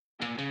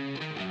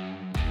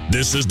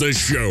This is the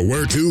show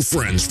where two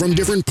friends from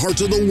different parts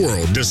of the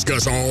world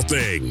discuss all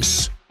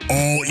things,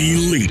 all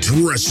elite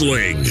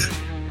wrestling.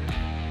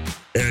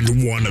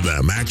 And one of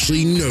them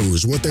actually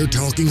knows what they're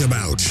talking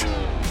about.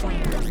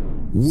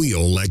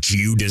 We'll let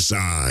you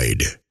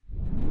decide.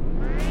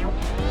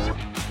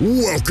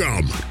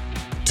 Welcome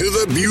to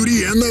the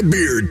Beauty and the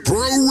Beard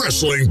Pro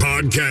Wrestling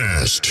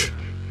Podcast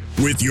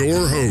with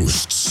your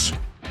hosts,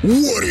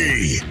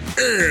 Woody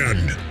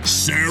and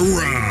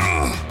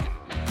Sarah.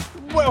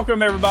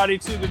 Welcome, everybody,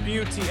 to the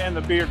Beauty and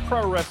the Beard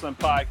Pro Wrestling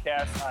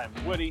Podcast. I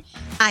am Woody.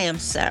 I am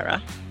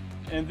Sarah.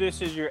 And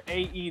this is your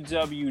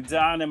AEW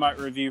Dynamite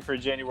review for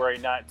January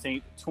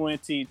 19th,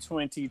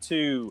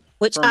 2022.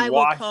 Which I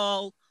will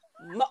call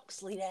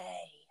Moxley Day.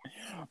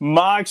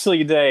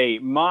 Moxley Day.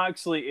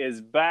 Moxley is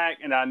back,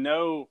 and I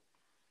know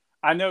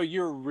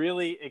you're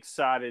really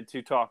excited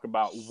to talk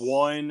about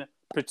one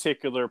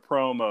particular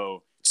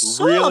promo.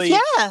 Really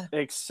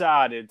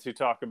excited to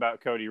talk about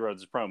Cody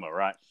Rhodes' promo,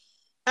 right?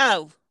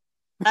 Oh.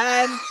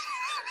 It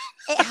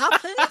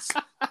happens.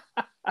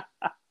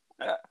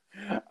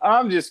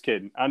 I'm just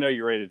kidding. I know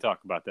you're ready to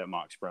talk about that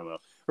Mox promo.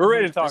 We're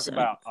ready to talk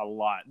about a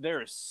lot.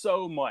 There is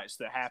so much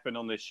that happened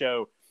on this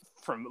show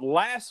from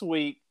last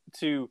week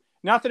to,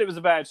 not that it was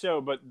a bad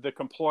show, but the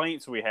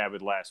complaints we had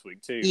with last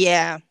week too.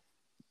 Yeah.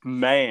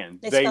 Man,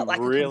 they felt like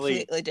a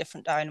completely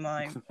different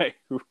Dynamite. They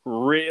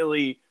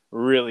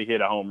really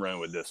hit a home run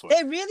with this one.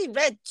 They really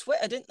read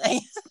Twitter, didn't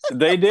they?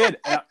 They did.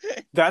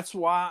 That's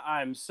why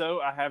I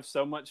have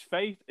so much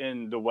faith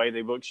in the way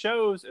they book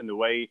shows and the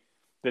way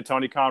that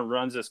Tony Khan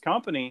runs this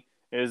company,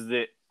 is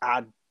that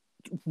I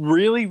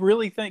really,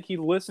 really think he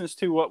listens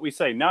to what we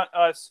say. Not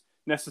us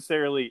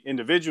necessarily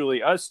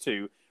individually, us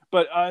two,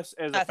 but us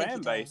as a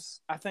fan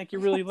base. I think he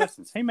really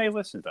listens. He may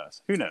listen to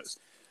us. Who knows?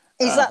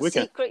 Is that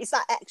secret? Is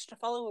that extra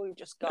follower we've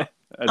just got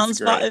on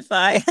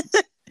Spotify?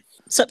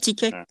 What's up,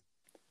 TK?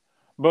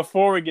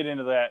 Before we get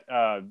into that,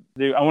 I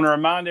want to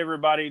remind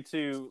everybody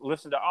to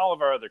listen to all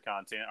of our other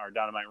content, our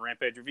Dynamite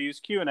Rampage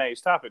reviews,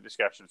 Q&As, topic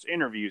discussions,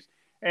 interviews,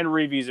 and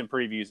reviews and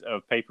previews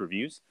of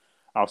pay-per-views.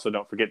 Also,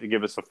 don't forget to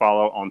give us a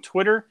follow on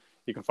Twitter.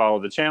 You can follow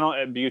the channel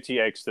at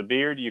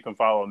BeautyXTheBeard. You can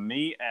follow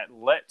me at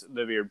Let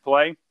the Beard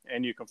Play.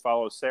 And you can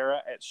follow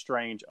Sarah at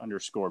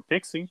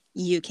Strange_Pixie.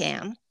 You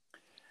can.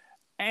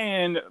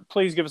 And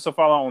please give us a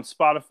follow on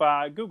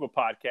Spotify, Google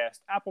Podcasts,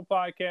 Apple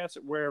Podcasts,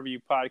 wherever you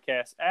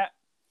podcast at.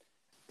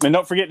 And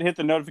don't forget to hit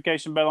the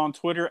notification bell on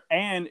Twitter.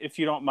 And if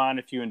you don't mind,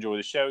 if you enjoy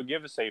the show,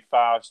 give us a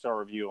 5-star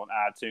review on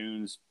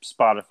iTunes,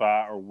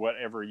 Spotify, or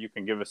whatever you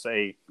can give us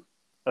a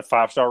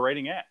 5-star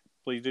rating at.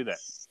 Please do that.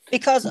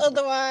 Because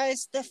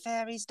otherwise the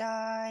fairies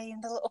die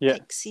and the little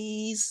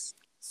pixies.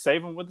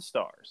 Save them with the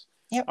stars.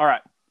 Yep. All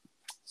right.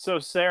 So,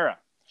 Sarah.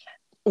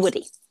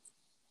 Woody.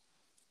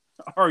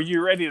 Are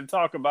you ready to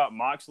talk about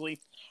Moxley?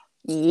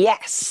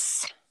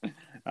 Yes.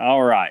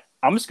 All right.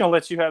 I'm just going to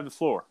let you have the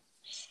floor.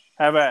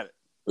 Have at it.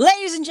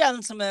 Ladies and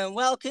gentlemen,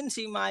 welcome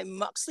to my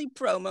Moxley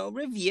promo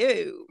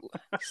review.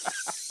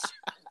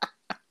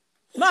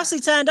 Moxley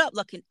turned up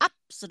looking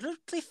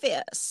absolutely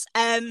fierce.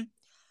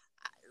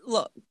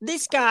 Look,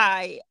 this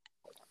guy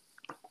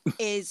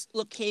is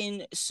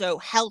looking so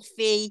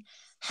healthy,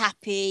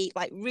 happy,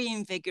 like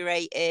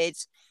reinvigorated.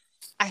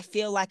 I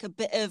feel like a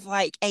bit of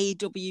like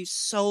AEW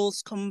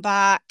soul's come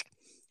back.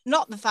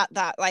 Not the fact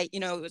that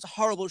it was a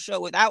horrible show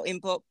without him,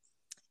 but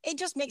it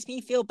just makes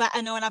me feel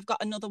better knowing I've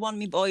got another one of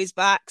my boys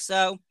back.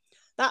 So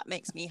that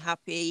makes me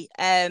happy.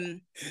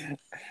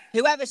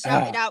 Whoever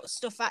shouted out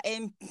stuff at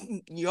him,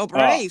 you're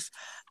brave.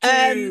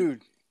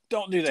 Dude,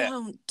 don't do that.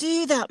 Don't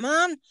do that,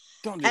 man.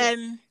 Don't do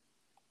that.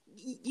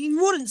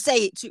 You wouldn't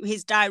say it to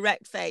his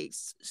direct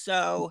face,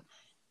 so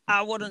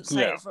I wouldn't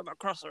say it from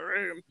across the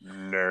room.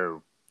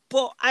 No.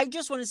 But I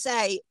just want to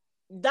say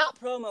that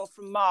promo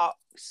from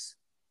Mox,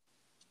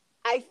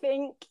 I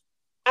think,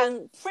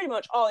 and pretty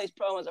much all his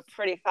promos are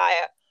pretty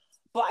fire,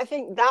 but I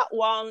think that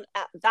one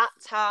at that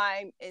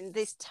time, in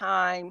this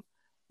time,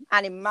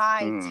 and in my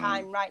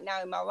time right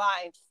now in my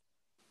life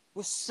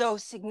was so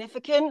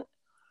significant.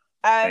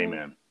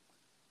 Amen.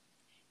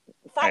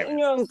 Fighting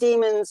your own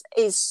demons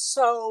is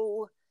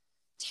so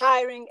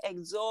tiring,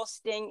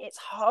 exhausting. It's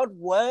hard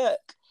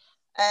work.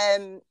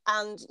 And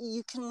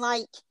you can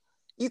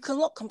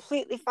look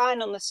completely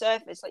fine on the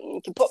surface. Like, you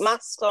can put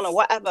masks on or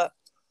whatever.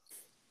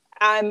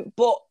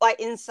 But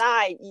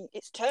inside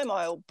it's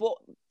turmoil. But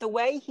the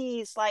way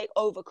he's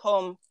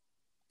overcome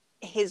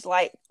his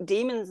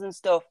demons and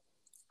stuff,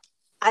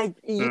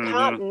 you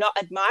can't not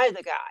admire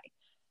the guy.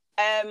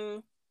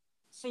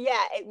 So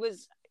yeah, it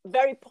was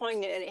very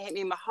poignant and it hit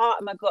me in my heart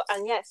and my gut.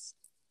 And yes,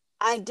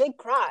 I did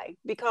cry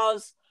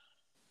because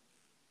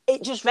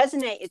it just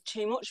resonated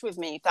too much with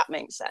me, if that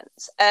makes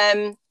sense.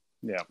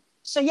 Yeah.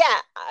 So yeah,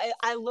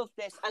 I love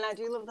this, and I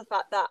do love the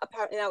fact that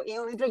apparently now he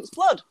only drinks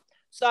blood.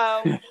 So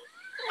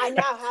I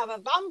now have a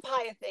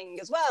vampire thing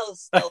as well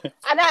still.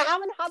 And I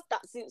haven't had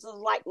that since I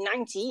was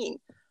 19,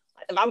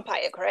 the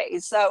vampire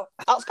craze. So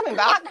that's coming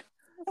back.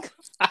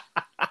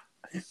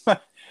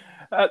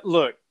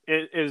 Look,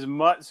 as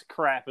much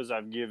crap as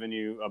I've given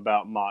you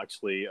about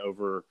Moxley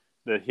over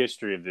the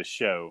history of this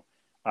show,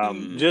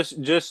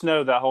 Just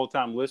know that whole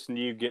time listening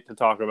to you get to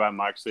talk about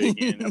Moxley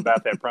again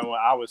about that promo.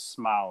 I was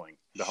smiling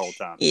the whole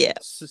time. Yeah,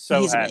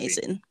 so he's happy,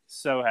 amazing.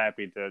 So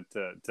happy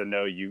to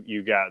know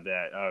you got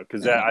that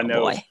because I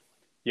know, boy.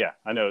 Yeah,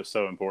 I know it's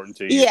so important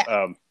to you.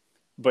 Yeah.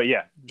 But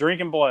yeah,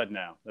 drinking blood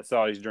now. That's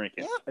all he's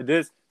drinking.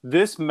 Yeah.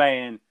 This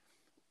man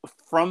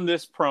from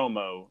this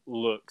promo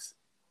looks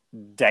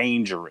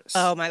dangerous.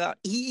 Oh my God!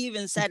 He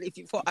even said, "If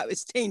you thought I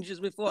was dangerous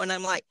before," and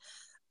I'm like,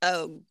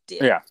 "Oh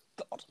dear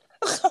God."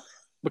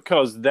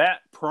 Because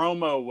that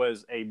promo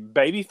was a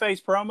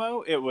babyface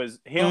promo. It was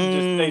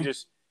him they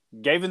just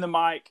gave him the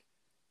mic.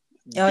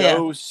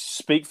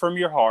 Speak from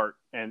your heart,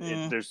 and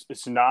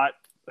it's not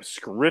a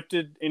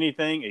scripted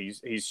anything.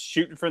 He's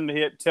shooting from the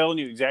hip, telling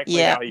you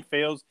exactly how he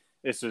feels.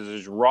 This is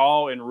as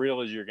raw and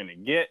real as you're going to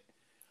get.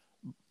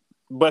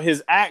 But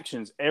his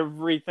actions,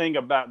 everything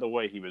about the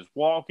way he was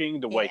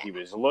walking, the way he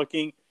was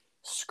looking,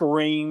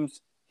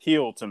 screams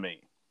heel to me.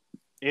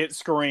 It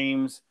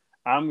screams,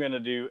 I'm going to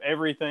do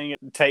everything it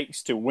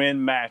takes to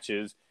win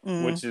matches,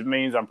 which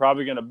means I'm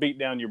probably going to beat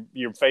down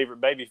your favorite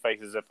baby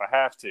faces if I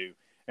have to.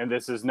 And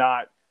this is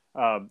not,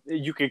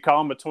 you could call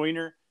him a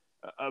tweener,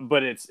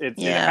 but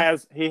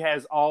he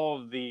has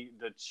all of the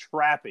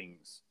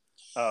trappings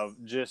of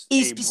just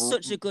he's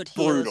such a good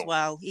heel as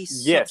well.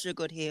 He's such a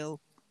good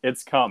heel.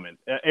 It's coming.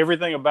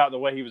 Everything about the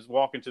way he was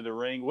walking to the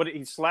ring.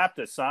 He slapped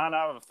a sign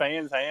out of a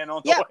fan's hand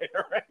on the way to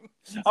the ring.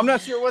 I'm not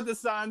sure what the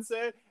sign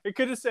said. It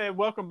could have said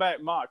 "Welcome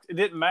back, Mox." It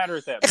didn't matter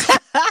at that point.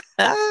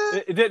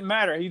 it didn't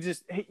matter.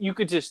 You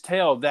could just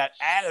tell that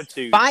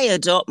attitude.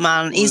 Fired up,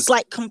 man. He's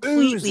like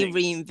completely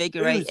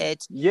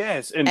reinvigorated.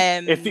 Yes,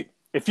 and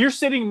if you're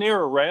sitting near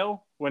a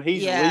rail when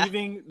he's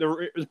leaving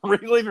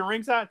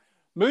ringside,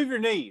 move your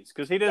knees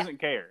because he doesn't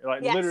care.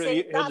 Like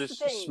literally, he'll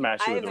just smash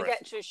you with the rail. I ever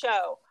get to a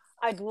show,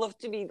 I'd love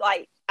to be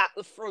like at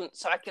the front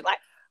so I could like,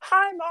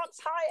 hi Mox,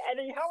 hi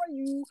Eddie, how are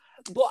you?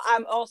 But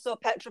I'm also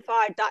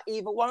petrified that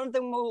either one of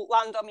them will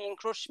land on me and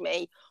crush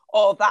me,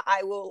 or that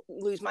I will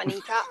lose my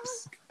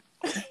kneecaps.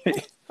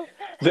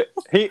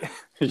 You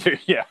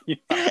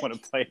might want to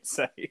play it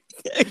safe.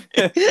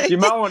 You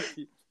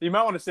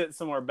might want to sit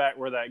somewhere back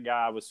where that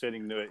guy was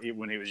sitting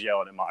when he was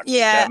yelling at Mox.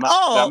 Yeah.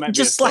 That might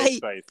just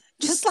like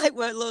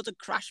we're loads of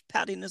crash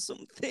padding or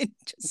something.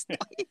 Just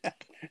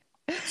like.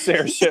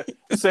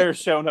 Sarah's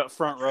showing up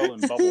front row in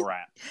bubble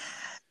wrap.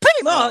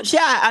 Pretty much,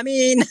 I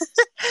mean,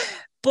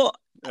 but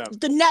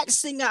the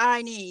next thing that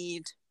I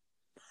need,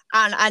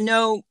 and I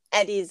know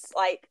Eddie's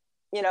like,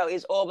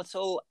 his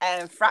orbital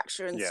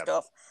fracture and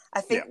stuff.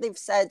 I think they've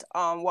said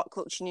on What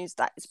Culture News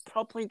that it's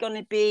probably going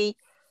to be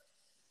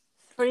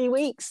 3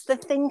 weeks, they're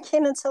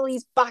thinking, until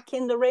he's back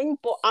in the ring.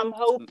 But I'm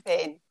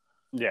hoping.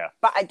 Yeah.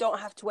 But I don't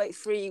have to wait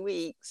 3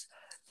 weeks.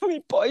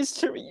 Three boys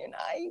to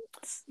reunite.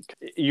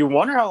 You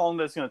wonder how long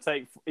that's going to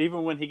take,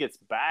 even when he gets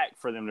back,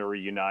 for them to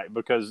reunite,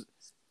 because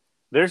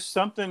there's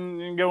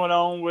something going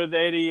on with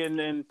Eddie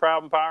and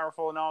Proud and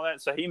Powerful and all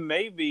that. So he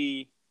may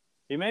be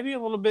a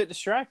little bit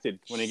distracted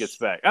when he gets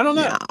back. I don't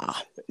know.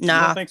 You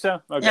don't think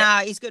so? Okay. Nah,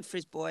 he's good for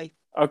his boy.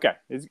 Okay,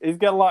 he's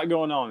got a lot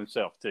going on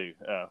himself too.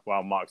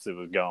 While Moxley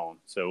was gone,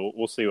 so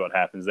we'll see what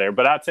happens there.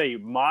 But I tell you,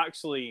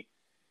 Moxley.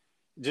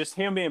 Just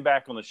him being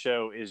back on the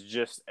show is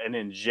just an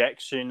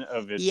injection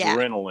of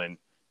adrenaline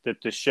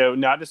that the show.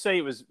 Not to say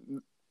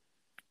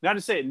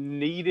it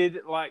needed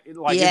it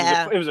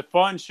was a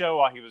fun show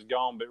while he was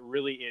gone, but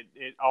really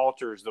it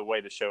alters the way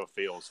the show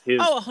feels.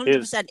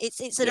 100%.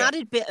 It's an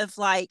added bit of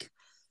like,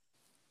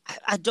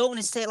 I don't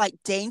want to say like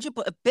danger,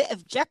 but a bit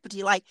of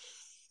jeopardy. Like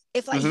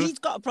if he's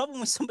got a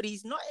problem with somebody,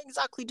 he's not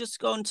exactly just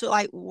going to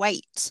like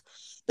wait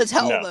to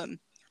tell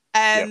them.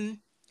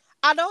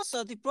 And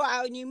also, they brought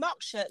out a new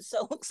Mox shirt,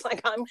 so it looks like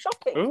I'm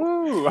shopping.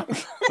 Ooh. Well,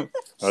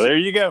 there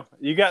you go.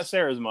 You got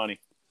Sarah's money.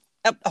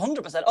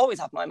 100%. Always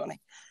have my money.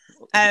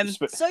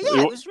 It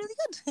was really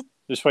good.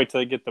 Just wait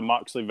till they get the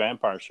Moxley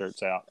vampire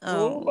shirts out.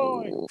 Oh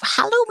boy.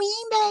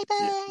 Halloween,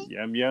 baby.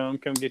 Yum, yum.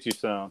 Come get you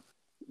some.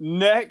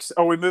 Next,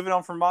 are we moving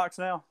on from Mox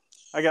now?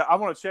 I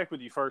want to check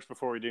with you first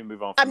before we do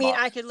move on from Mox.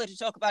 I could literally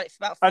talk about it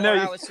for about 4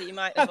 hours, so you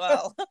might as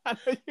well. I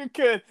know you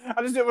could.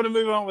 I just didn't want to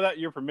move on without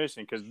your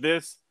permission, because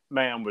this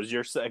man was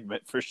your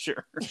segment for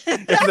sure.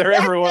 If there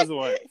ever was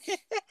one.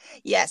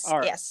 Yes,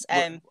 right. yes.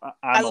 I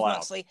love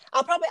Moxley.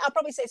 I'll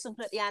probably say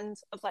something at the end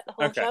of like the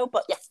whole show,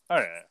 but yes. All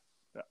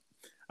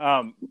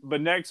right.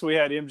 But next we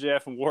had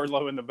MJF and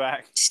Wardlow in the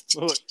back.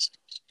 Look,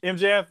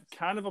 MJF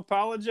kind of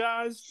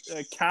apologized,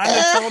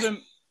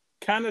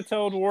 kind of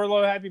told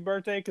Wardlow happy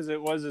birthday because it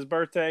was his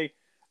birthday,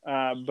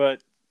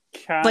 but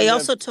he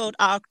also told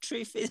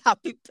R-Truth his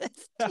happy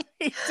birthday.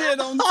 He did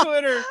on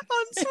Twitter.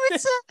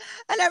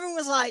 And everyone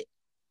was like,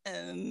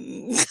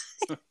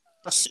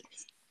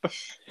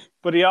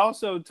 But he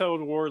also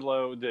told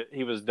Wardlow that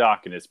he was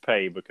docking his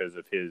pay because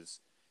of his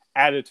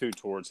attitude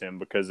towards him,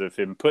 because of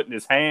him putting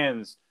his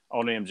hands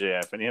on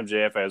MJF. And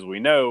MJF, as we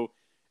know,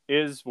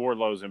 is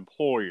Wardlow's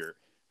employer.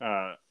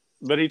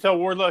 But he told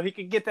Wardlow he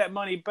could get that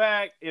money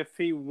back if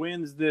he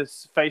wins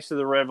this Face of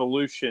the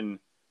Revolution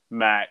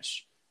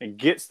match and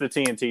gets the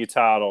TNT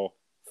title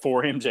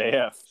for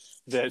MJF.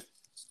 That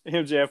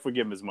MJF would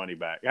give him his money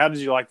back. How did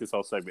you like this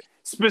whole segment?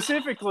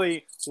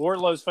 Specifically,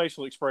 Wardlow's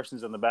facial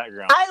expressions in the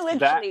background.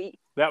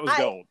 That was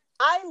gold.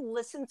 I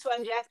listen to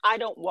MJF. I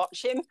don't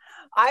watch him.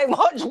 I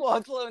watch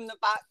Wardlow in the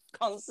back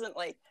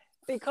constantly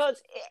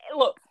because,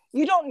 look,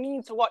 you don't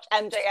need to watch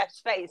MJF's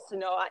face to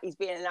know that he's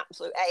being an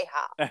absolute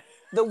a-hat.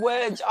 The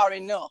words are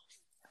enough.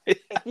 If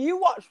you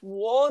watch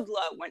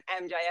Wardlow when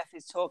MJF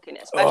is talking,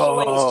 especially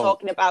when he's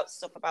talking about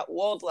stuff about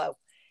Wardlow,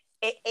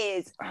 it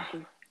is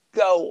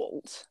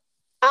gold.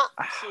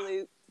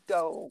 Absolute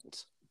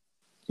gold.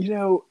 You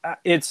know,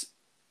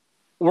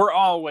 we're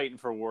all waiting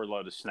for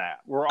Wardlow to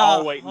snap. We're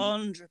all waiting.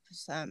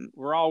 100%.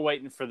 We're all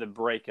waiting for the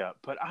breakup,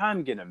 but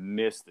I'm going to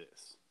miss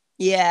this.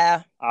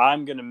 Yeah.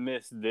 I'm going to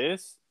miss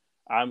this.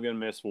 I'm going to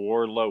miss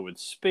Wardlow with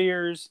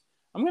spears.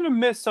 I'm going to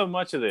miss so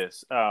much of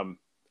this.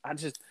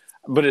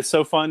 But it's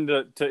so fun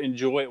to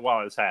enjoy it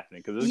while it's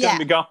happening because it's going to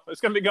be gone.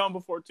 It's going to be gone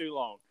before too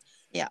long.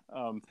 Yeah.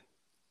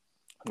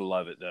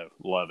 Love it though.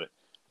 Love it.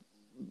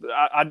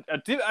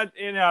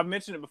 I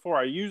mentioned it before.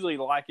 I usually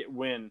like it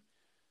when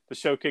the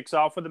show kicks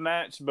off with a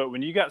match, but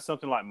when you got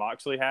something like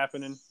Moxley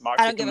happening, I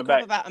don't give a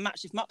crap about a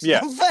match if Moxley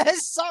comes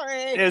first.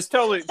 Sorry. It's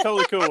totally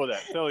cool with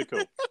that. Totally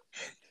cool.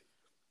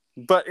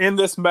 But in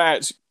this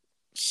match,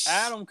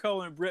 Adam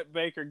Cole and Britt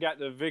Baker got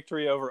the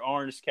victory over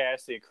Orange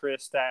Cassidy and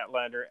Chris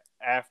Statlander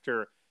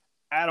after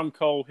Adam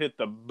Cole hit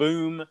the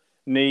boom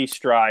knee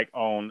strike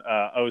on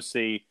OC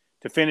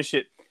to finish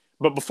it.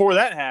 But before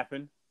that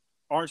happened,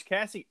 Orange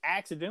Cassidy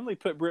accidentally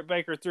put Britt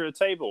Baker through a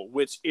table,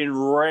 which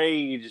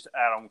enraged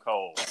Adam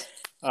Cole.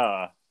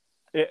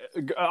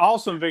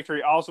 Awesome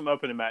victory, awesome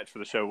opening match for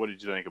the show. What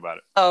did you think about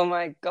it? Oh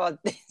my God.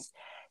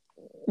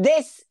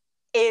 This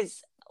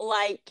is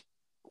like,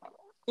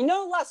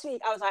 last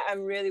week I was like,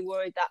 I'm really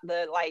worried that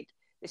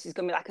this is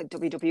going to be like a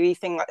WWE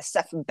thing, like the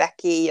Seth and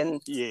Becky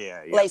and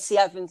Lacey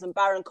Evans and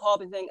Baron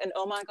Corbin thing. And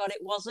oh my God,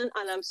 it wasn't.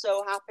 And I'm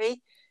so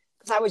happy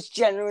because I was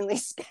genuinely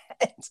scared.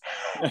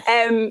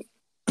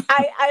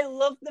 I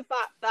love the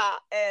fact that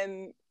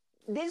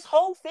this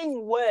whole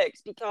thing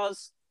works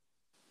because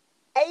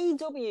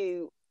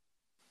AEW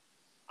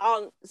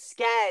aren't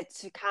scared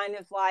to kind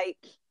of like,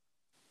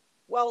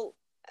 well,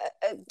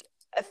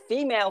 a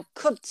female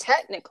could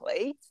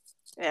technically,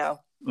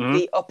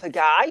 beat up a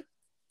guy.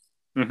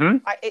 Mm-hmm.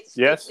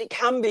 It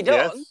can be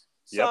done.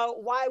 Yes. So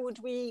why would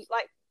we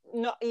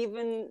not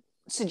even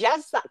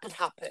suggest that could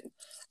happen?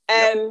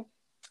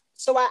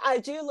 So I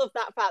do love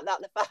the fact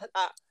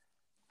that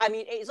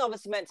it's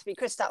obviously meant to be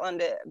Chris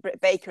Statlander, Britt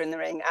Baker in the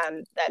ring,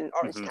 and then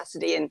Orange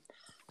Cassidy and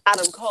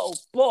Adam Cole.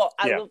 But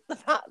I love the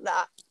fact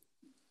that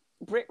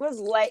Britt was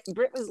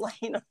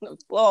laying on the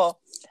floor,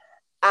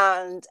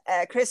 and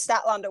Chris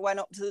Statlander went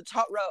up to the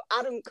top row.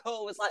 Adam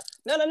Cole was like,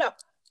 "No,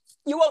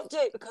 you won't do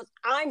it because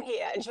I'm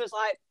here," and she was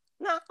like,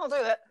 "No, I'll do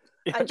it,"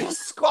 and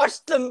just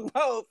squashed them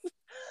both.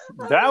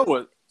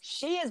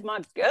 She is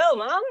my girl,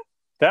 man.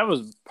 That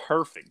was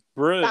perfect.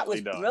 Brilliantly That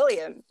was done.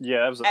 Brilliant. Yeah,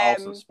 that was an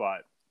awesome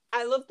spot.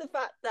 I love the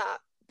fact that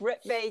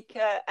Britt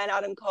Baker and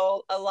Adam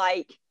Cole are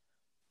like,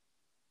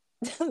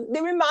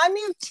 they remind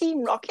me of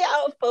Team Rocket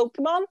out of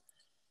Pokemon,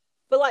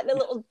 but like the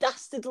little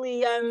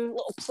dastardly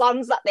little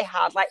plans that they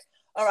had. Like,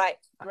 all right,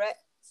 Britt,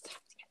 it's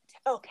time to get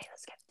the okay,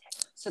 let's get the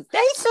table. So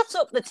they set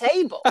up the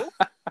table,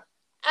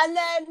 and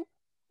then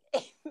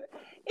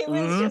it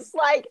was just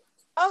like,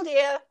 oh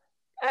dear,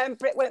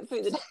 Britt went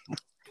through the table,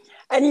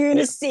 and you're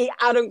gonna see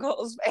Adam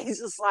Cole's face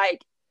is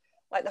like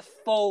the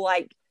full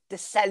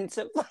descent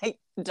of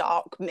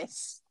dark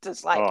mist,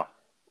 just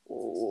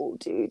oh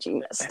dude, you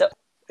messed up.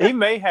 He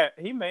may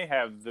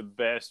have the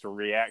best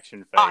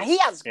reaction face he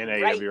has in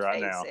great AEW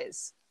right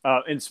faces.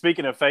 Now. And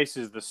speaking of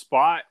faces, the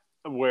spot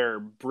where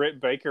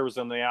Britt Baker was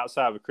on the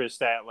outside with Chris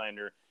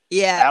Statlander,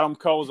 Adam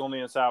Cole's on the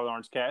inside with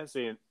Orange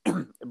Cassidy,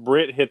 and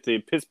Britt hit the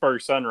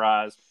Pittsburgh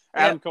Sunrise.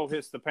 Adam Cole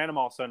hits the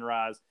Panama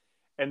Sunrise,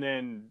 and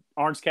then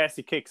Orange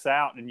Cassidy kicks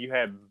out, and you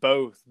have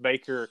both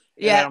Baker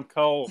and Adam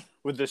Cole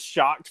with the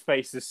shocked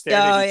faces staring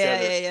at each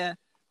other. Yeah.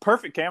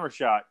 Perfect camera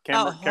shot.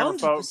 Camera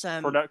folks,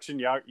 production,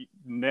 y'all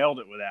nailed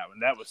it with that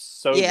one. That was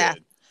so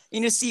good.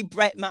 You see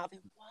Brett Marvin.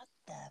 What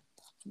the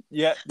fuck?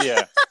 Yeah.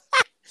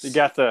 You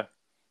got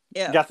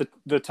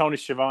the Tony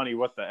Schiavone.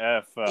 What the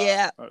F?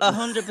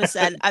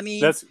 100%. I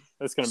mean, that's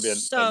going to be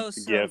so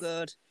gift.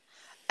 good.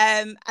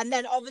 And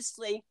then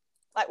obviously,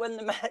 when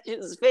the match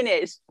is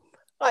finished,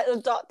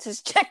 the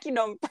doctor's checking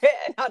on Britt,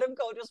 and Adam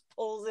Cole just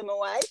pulls him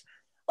away.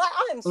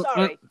 I'm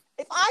sorry,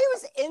 if I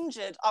was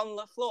injured on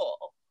the floor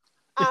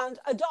and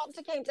a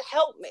doctor came to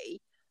help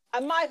me,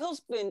 and my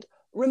husband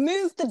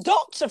removed the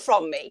doctor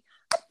from me,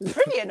 I'm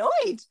pretty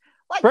annoyed.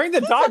 Bring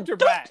the doctor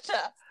back.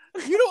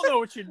 You don't know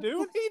what you're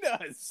doing. He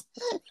does.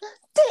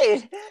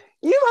 Dude,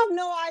 you have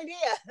no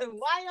idea.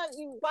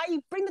 Why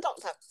you bring the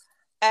doctor?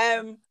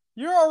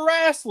 You're a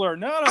wrestler,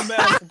 not a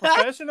medical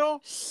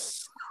professional.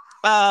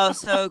 Oh,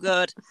 so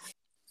good.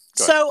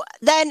 So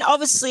then,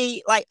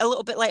 obviously, a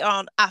little bit later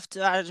on,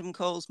 after Adam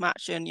Cole's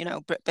match, and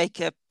Britt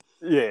Baker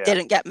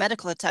didn't get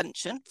medical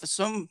attention for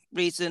some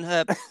reason.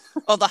 Her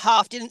other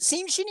half didn't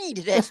seem she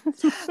needed it,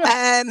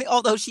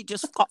 although she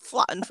just got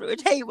flattened through a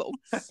table.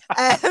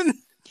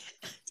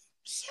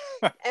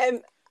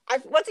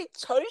 Was it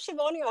Tony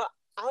Schiavone or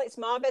Alex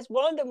Marvez?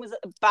 One of them was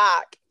at the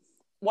back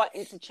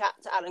wanting to chat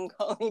to Adam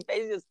Cole. He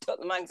basically just took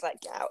the man, he's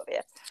like, get out of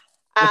here.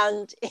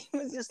 And he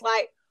was just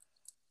like,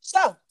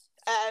 so,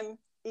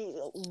 he's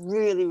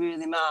really,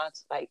 really mad,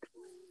 like,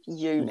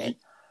 fuming.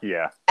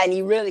 Yeah. And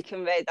he really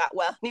conveyed that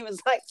well. And he was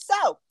like,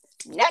 so,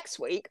 next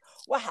week,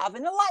 we're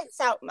having a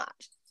lights out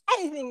match.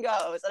 Anything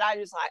goes. And I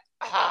was like,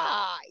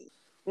 hi.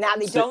 Now,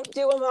 they don't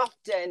do them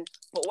often,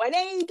 but when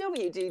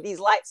AEW do these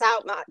lights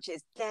out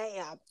matches,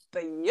 they are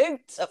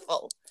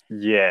beautiful.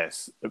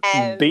 Yes.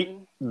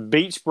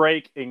 Beach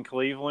Break in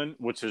Cleveland,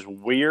 which is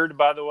weird,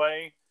 by the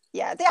way.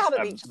 Yeah, they have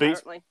a beach,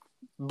 apparently.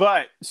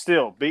 But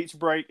still, Beach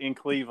Break in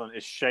Cleveland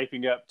is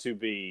shaping up to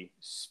be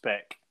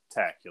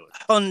spectacular.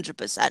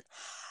 100%.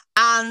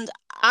 And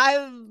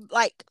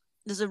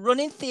there's a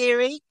running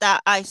theory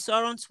that I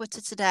saw on Twitter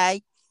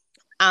today,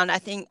 and I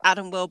think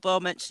Adam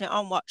Wilbo mentioned it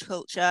on Watch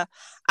Culture,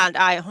 and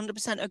I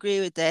 100% agree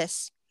with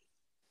this,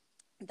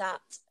 that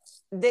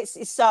this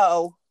is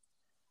so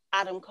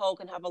Adam Cole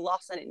can have a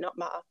loss and it not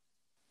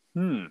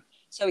matter.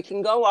 So he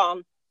can go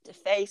on to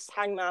face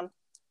Hangman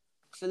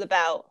for the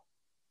belt,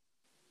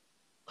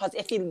 because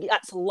if he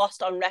gets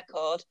lost on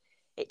record,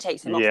 it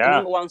takes him off the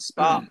number one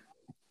spot.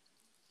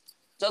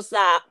 Does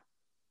that,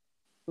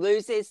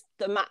 loses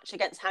the match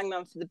against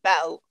Hangman for the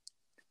belt,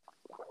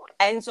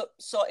 ends up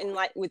sorting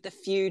like with the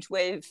feud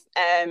with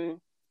the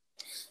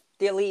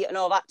Elite and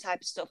all that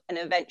type of stuff, and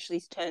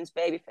eventually turns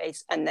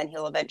babyface, and then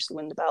he'll eventually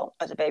win the belt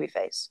as a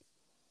babyface.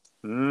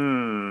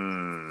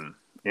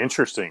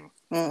 Interesting.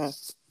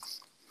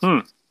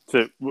 So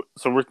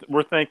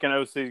we're thinking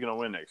OC is going to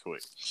win next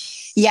week.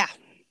 Yeah,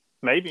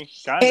 maybe.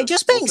 It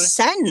just makes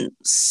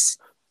sense.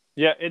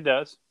 Yeah, it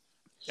does.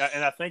 Yeah,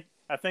 and I think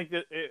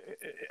that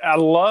I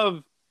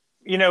love,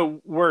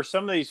 where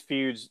some of these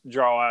feuds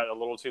draw out a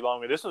little too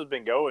long. This one's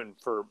been going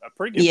for a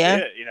pretty good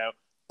bit,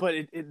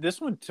 but this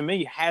one to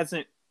me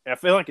hasn't. I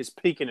feel like it's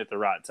peaking at the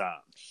right time.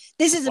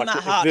 This isn't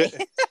Matt Hardy.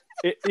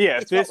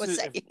 If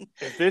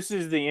this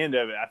is the end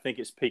of it, I think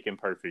it's peaking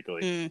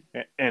perfectly,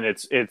 and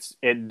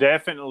it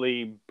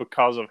definitely,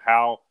 because of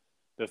how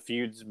the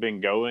feud's been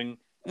going,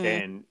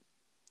 and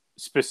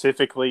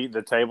specifically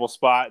the table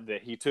spot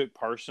that he took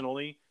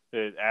personally,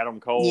 that Adam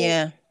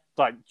Cole,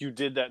 like, you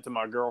did that to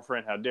my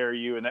girlfriend, how dare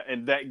you,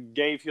 and that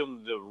gave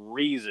him the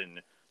reason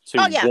to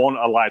want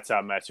a lights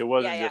out match. It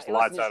wasn't just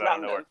lights out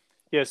of nowhere.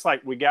 Yeah, it's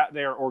like we got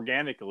there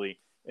organically,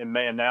 and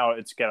man, now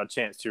it's got a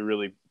chance to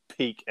really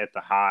peak at the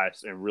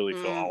highest and really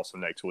feel awesome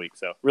next week.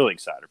 So really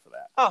excited for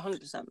that.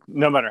 100%.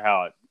 No matter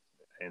how it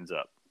ends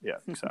up. Yeah,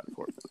 excited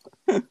for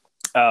it.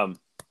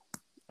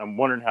 I'm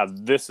wondering how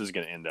this is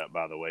going to end up,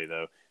 by the way,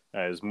 though,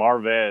 as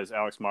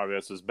Alex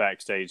Marvez is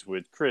backstage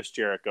with Chris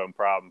Jericho and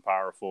Proud and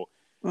Powerful.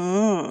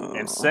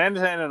 And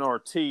Santana and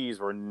Ortiz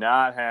were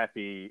not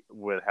happy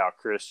with how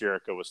Chris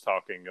Jericho was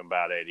talking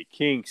about Eddie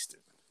Kingston.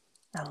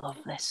 I love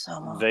this so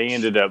much. They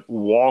ended up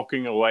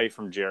walking away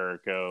from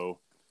Jericho.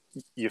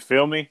 You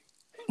feel me?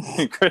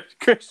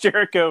 Chris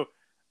Jericho,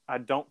 I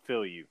don't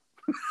feel you.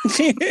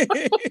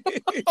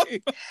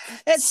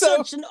 It's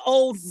such an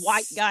old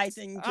white guy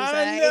thing to say.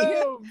 I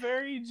know,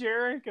 very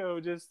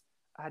Jericho. Just,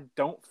 I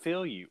don't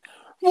feel you.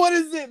 What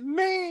does it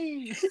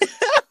mean?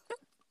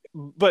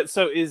 But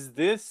so is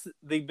this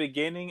the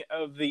beginning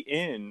of the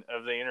end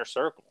of the Inner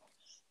Circle?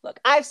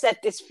 Look, I've said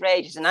this for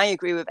ages, and I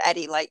agree with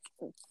Eddie. Like,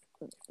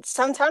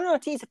 Santana and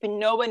Ortiz have been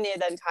nowhere near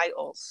them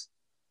titles.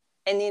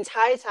 And the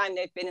entire time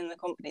they've been in the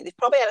company, they've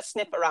probably had a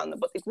sniff around them,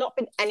 but they've not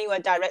been anywhere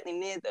directly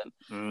near them.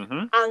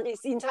 And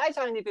it's the entire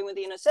time they've been with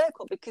the Inner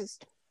Circle, because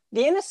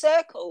the Inner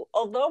Circle,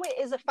 although it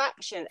is a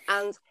faction,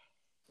 and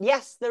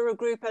yes, they're a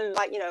group and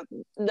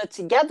they're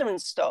together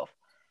and stuff.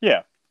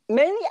 Yeah.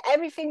 Mainly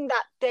everything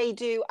that they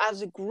do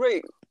as a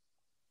group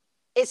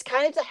is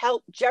kind of to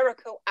help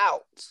Jericho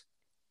out.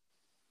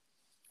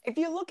 If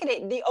you look at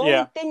it, the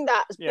only thing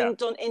that has been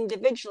done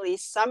individually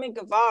is Sammy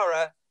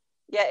Guevara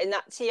getting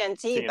that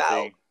TNT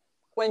belt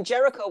when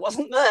Jericho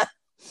wasn't there.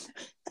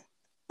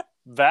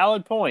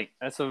 Valid point.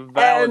 That's a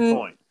valid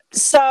point.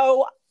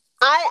 So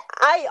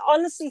I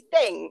honestly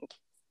think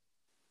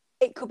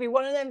it could be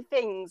one of them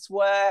things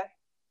where,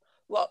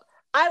 look,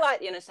 I like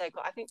the Inner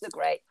Circle. I think they're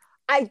great.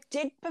 I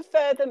did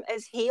prefer them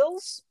as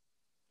heels.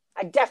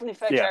 I definitely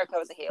prefer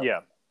Jericho as a heel.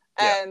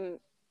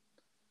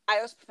 I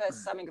also prefer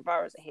Sammy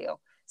Guevara as a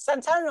heel.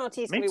 Santana and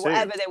Ortiz can be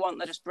whatever they want.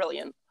 They're just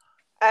brilliant.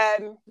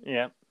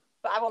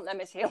 But I want them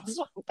as heels.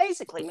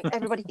 Basically, make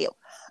everybody heel.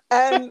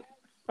 But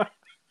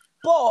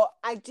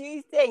I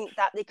do think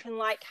that they can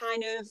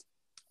kind of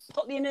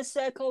put the Inner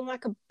Circle on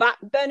a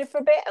back burner for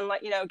a bit, and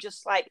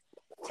just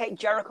take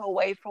Jericho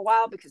away for a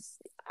while, because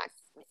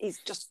he's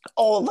just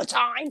all the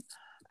time.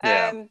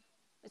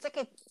 It's like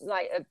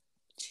a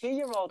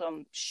 2-year-old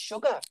on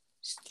sugar.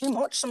 It's too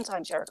much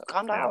sometimes, Jericho.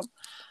 Calm down.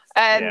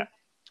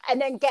 And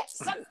then get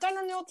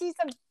Santana and Ortiz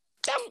some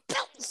damn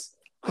belts.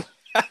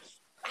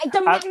 I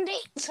demand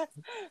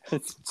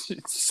it.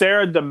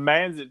 Sarah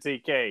demands it,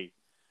 TK.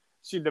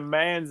 She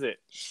demands it.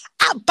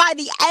 By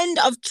the end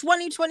of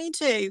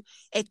 2022,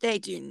 if they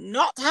do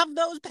not have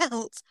those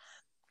belts,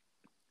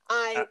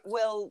 I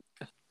will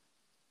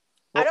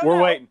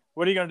We're waiting.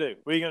 What are you gonna do?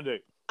 What are you gonna do?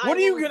 What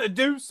are you gonna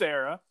do,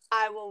 Sarah?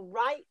 I will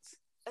write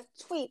a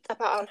tweet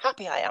about how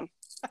unhappy I am.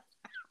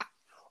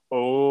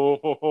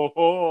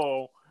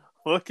 Oh,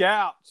 look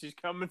out. She's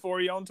coming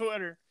for you on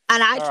Twitter.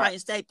 And I try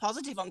and stay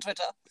positive on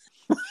Twitter.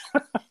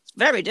 It's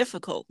very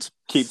difficult.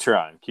 Keep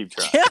trying.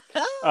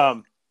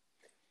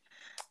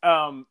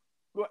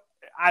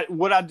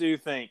 What I do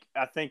think,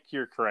 I think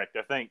you're correct.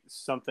 I think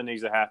something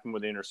needs to happen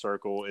with the Inner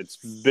Circle. It's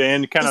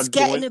been it's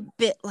getting a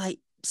bit like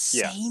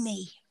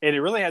samey. And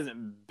it really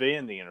hasn't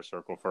been the Inner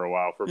Circle for a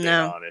while, for being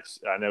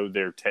honest. I know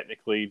they're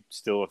technically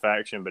still a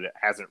faction, but it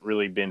hasn't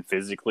really been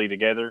physically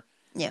together.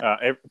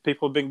 Yeah.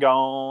 People have been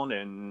gone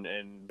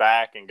and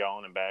back and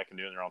gone and back and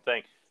doing their own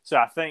thing. So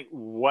I think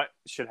what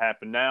should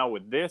happen now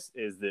with this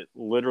is that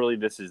literally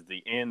this is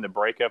the end, the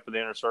breakup of the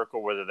Inner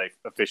Circle, whether they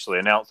officially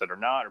announce it or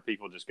not, or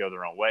people just go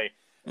their own way.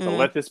 So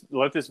let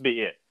this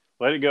be it.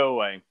 Let it go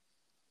away.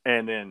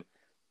 And then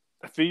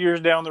a few years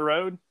down the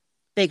road,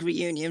 big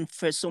reunion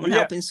for someone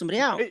helping somebody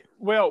out. A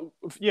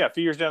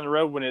few years down the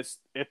road when it's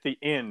at the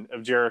end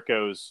of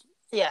Jericho's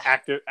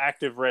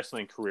active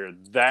wrestling career,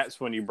 that's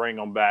when you bring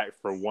him back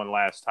for one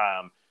last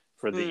time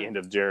for the end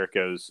of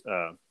Jericho's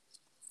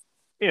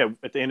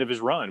at the end of his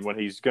run, when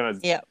he's going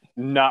to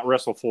not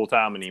wrestle full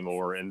time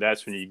anymore. And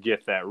that's when you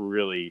get that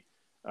really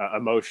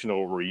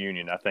emotional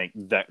reunion. I think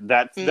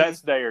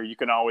that's there. You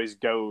can always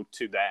go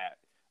to that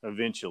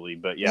eventually,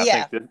 but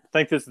I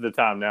think this is the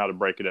time now to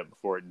break it up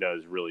before it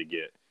does really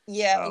get.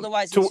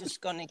 Otherwise it's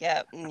just going to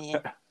get.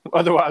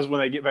 Otherwise,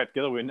 when they get back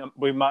together,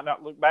 we might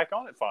not look back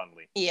on it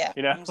fondly. Yeah,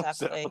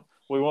 exactly. So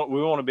we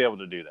want to be able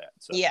to do that.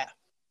 So. Yeah.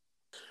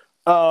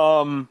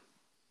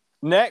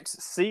 Next,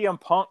 CM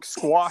Punk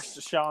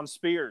squashed Shawn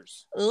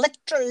Spears.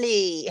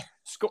 Literally.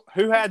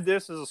 Who had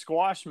this as a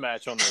squash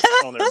match on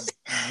their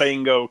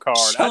bingo card?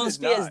 Shawn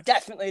Spears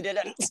definitely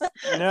didn't.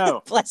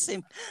 No. Bless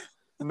him.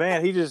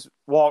 Man, he just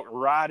walked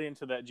right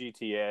into that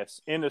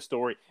GTS, in the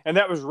story. And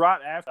that was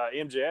right after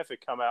MJF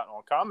had come out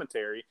on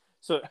commentary.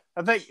 So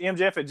I think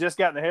MJF had just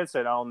gotten the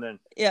headset on then.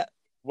 Yeah.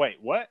 Wait,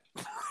 what?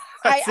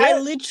 I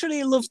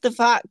literally love the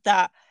fact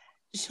that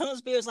Shawn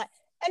Spears was like,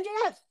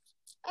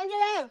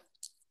 MJF,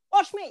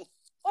 watch me.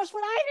 Watch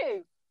what I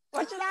do.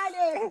 What should I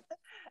do?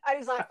 And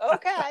he's like,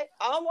 okay,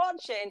 I'm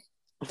watching.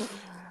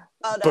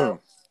 Oh, no. Boom.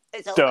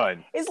 It's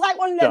done. It's like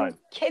one of them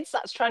kids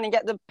that's trying to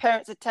get the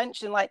parents'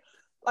 attention. Like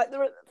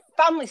the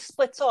family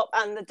split up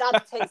and the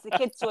dad takes the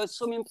kid to a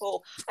swimming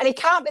pool and he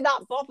can't be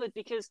that bothered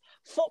because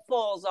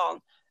football's on.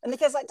 And the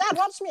kid's like, Dad,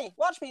 watch me.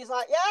 He's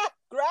like, yeah,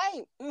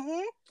 great.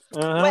 Mm-hmm.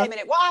 Wait a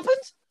minute, what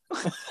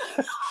happened?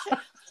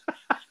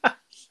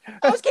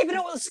 I was keeping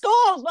up with the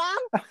scores,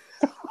 man.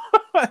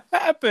 What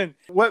happened?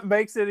 What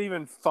makes it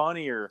even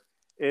funnier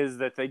is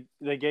that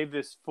they gave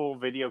this full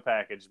video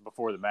package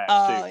before the match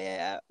too.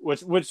 Yeah.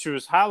 Which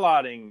was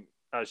highlighting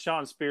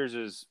Shawn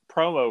Spears'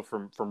 promo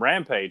from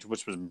Rampage,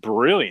 which was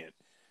brilliant.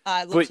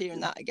 I loved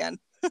hearing that again.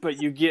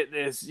 But you get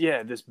this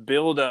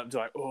build up to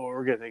like, oh,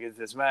 we're gonna get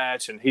this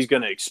match and he's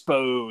gonna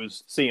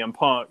expose CM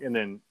Punk, and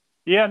then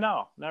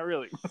no, not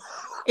really.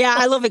 Yeah,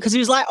 I love it because he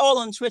was like all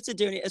on Twitter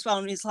doing it as well,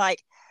 and he's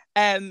like,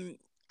 I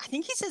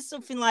think he said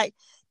something like,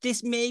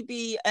 "This may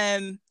be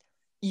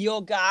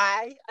your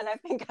guy," and I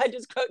think I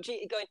just quote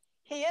cheated, going,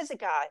 "He is a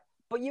guy,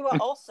 but you are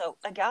also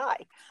a guy."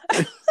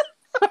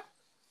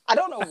 I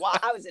don't know why.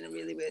 I was in a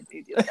really weird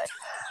mood the other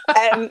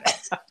day.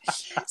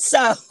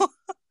 So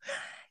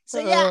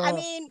yeah, I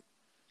mean,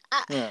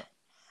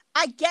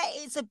 I get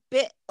it's a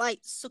bit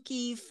like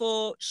sucky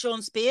for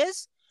Shawn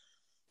Spears.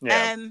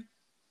 Yeah.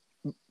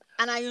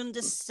 And I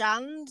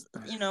understand,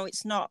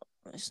 it's not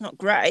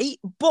great,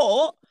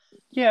 but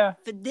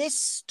for this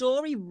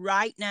story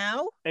right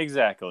now,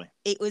 exactly,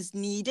 it was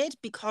needed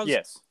because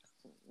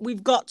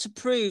we've got to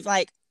prove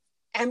like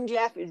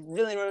MJF is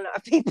really running out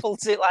of people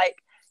to like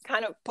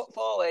kind of put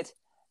forward.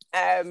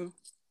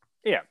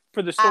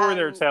 For the story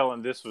they're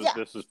telling, this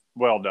was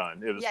well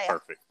done. It was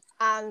perfect.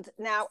 And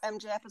now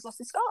MJF has lost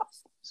his scarf.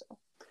 So.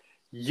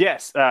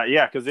 Yes,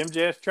 because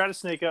MJF tried to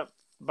sneak up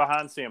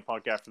behind CM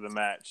Punk after the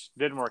match.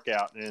 Didn't work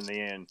out, and in the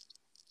end,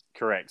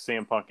 correct,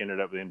 CM Punk ended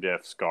up with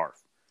MJF's scarf.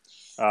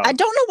 I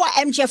don't know what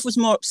MJF was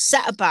more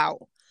upset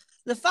about.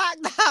 The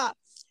fact that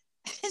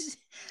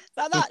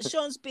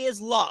Shawn Spears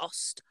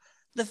lost,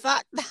 the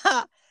fact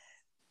that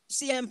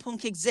CM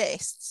Punk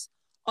exists,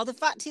 or the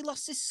fact he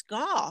lost his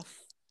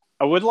scarf.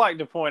 I would like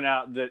to point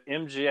out that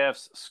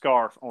MJF's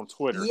scarf on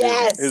Twitter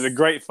is a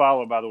great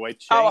follow, by the way.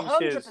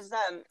 100%.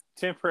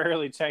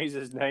 Temporarily changed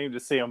his name to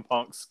CM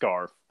Punk's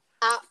scarf.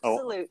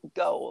 Absolute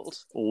gold.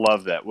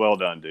 Love that. Well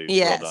done, dude.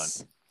 Yes. Well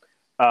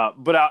done.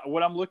 But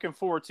what I'm looking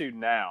forward to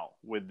now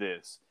with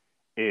this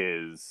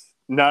is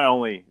not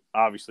only,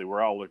 obviously,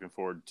 we're all looking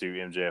forward to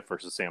MJF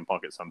versus CM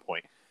Punk at some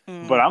point,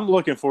 but I'm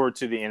looking forward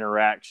to the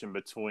interaction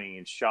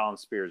between Shawn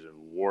Spears and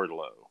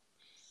Wardlow.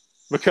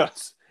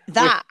 Because...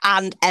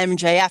 and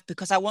MJF,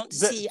 because I want to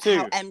see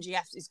how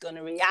MJF is going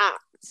to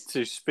react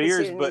to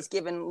Spears, but he's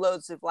given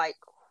loads of like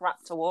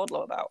crap to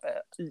Wardlow about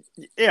it.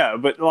 Yeah,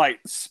 but like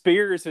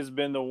Spears has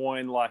been the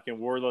one like in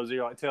Wardlow's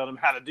ear, like telling him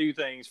how to do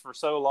things for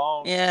so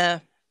long. Yeah,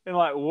 And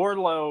like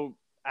Wardlow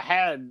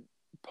had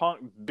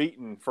Punk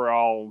beaten for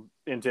all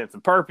intents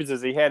and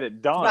purposes. He had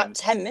it done. About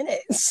 10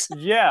 minutes.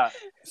 Yeah.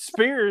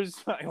 Spears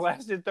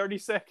lasted 30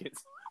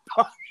 seconds.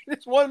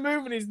 It's one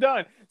move and he's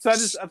done. So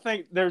I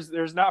think there's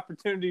an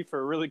opportunity for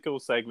a really cool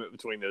segment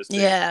between those two.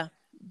 Yeah.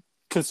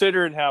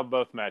 Considering how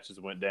both matches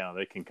went down,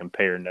 they can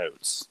compare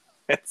notes.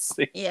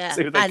 See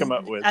what they come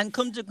up with. And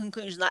come to the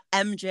conclusion that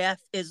MJF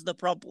is the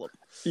problem.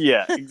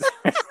 Yeah,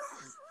 exactly.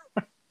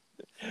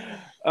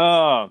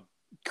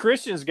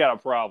 Christian's got a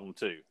problem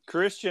too.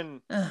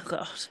 Christian's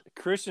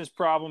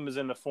problem is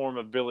in the form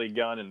of Billy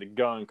Gunn and the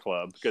Gunn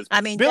Club, because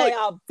they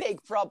are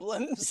big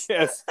problems.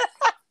 Yes.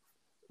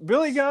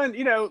 Billy Gunn,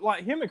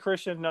 like him and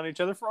Christian have known each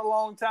other for a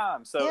long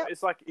time. So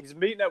It's like he's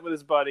meeting up with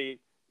his buddy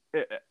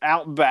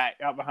out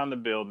behind the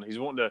building. He's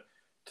wanting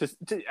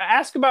to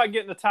ask about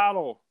getting a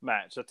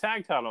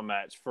tag title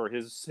match for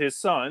his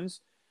sons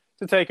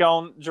to take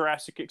on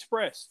Jurassic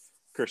Express.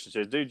 Christian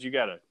says, dude, you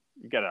gotta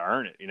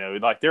earn it.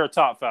 Like they're a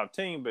top 5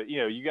 team, but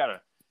you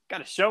gotta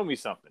show me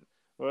something.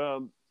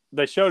 Well,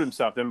 they showed him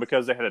something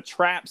because they had a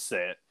trap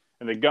set,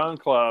 and the Gun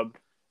Club,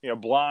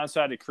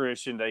 blindsided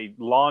Christian. They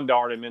lawn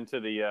dart him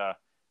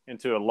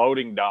into a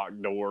loading dock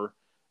door,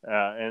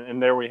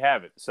 and there we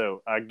have it.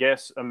 So I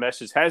guess a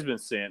message has been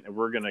sent, and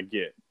we're gonna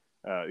get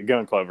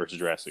Gun Club versus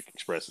Jurassic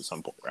Express at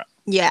some point, right?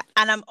 Yeah,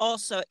 and I'm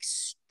also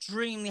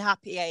extremely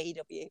happy,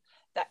 AEW,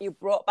 that you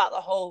brought back the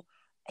whole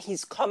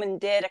he's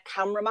commandeered a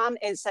cameraman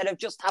instead of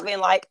just having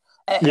like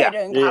a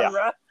hidden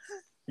camera.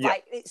 Yeah.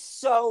 Like it's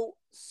so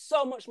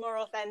much more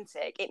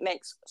authentic. It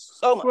makes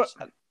so much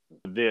sense.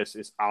 This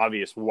is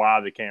obvious why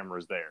the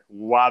camera's there,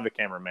 why the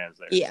cameraman's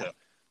there. Yeah. So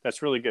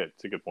that's really good.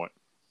 It's a good point.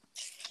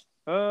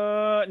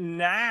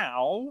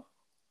 Now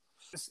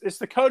it's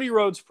the Cody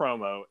Rhodes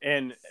promo,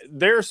 and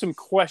there are some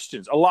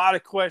questions, a lot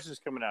of questions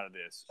coming out of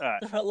this. There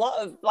are a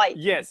lot of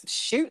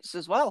shoots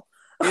as well.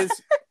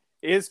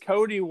 Is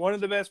Cody one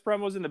of the best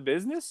promos in the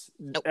business?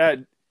 Nope.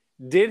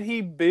 Did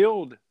he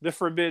build the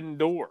Forbidden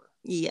Door?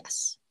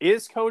 Yes.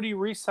 Is Cody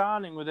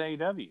re-signing with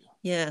AEW?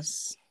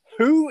 Yes.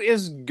 Who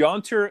is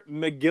Gunter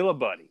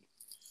McGillibuddy?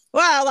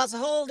 Well, that's a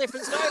whole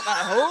different story about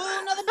a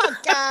whole nother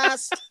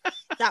podcast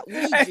that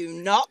we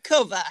do not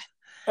cover.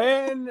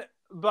 And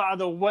by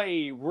the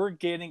way, we're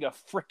getting a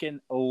freaking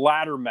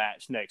ladder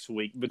match next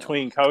week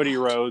between Cody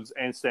Rhodes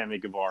and Sammy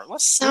Guevara.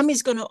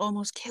 Sammy's going to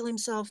almost kill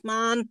himself,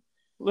 man.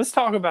 Let's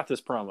talk about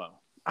this promo.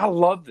 I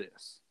love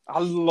this.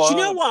 Do you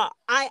know what?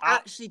 I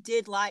actually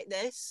did like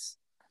this.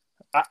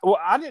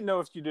 I didn't know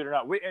if you did or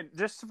not.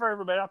 Just for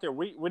everybody out there,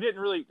 we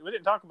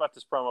didn't talk about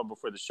this promo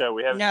before the show.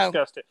 We haven't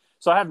discussed it,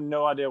 so I have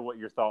no idea what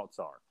your thoughts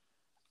are.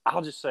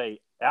 I'll just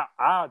say,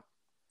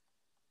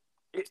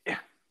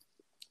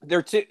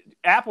 they're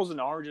apples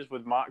and oranges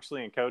with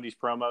Moxley and Cody's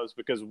promos,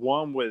 because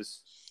one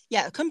was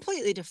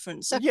completely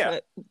different,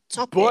 separate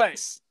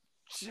topics.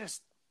 But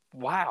just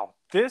wow,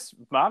 this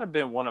might have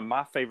been one of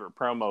my favorite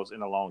promos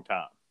in a long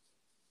time.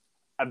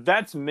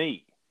 That's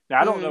me. Now,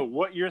 I don't know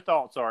what your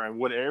thoughts are and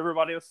what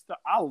everybody else thought.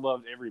 I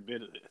loved every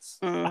bit of this.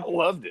 I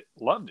loved it.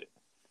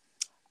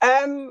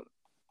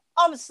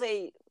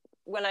 Obviously,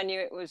 when I knew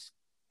it was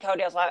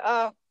Cody, I was like,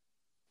 oh,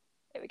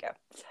 here we go.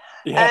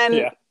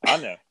 Yeah, I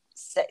know.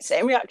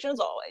 Same reaction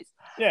as always.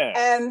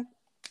 Yeah.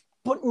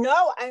 But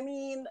no, I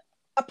mean,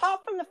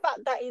 apart from the fact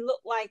that he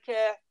looked like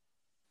a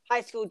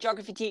high school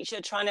geography teacher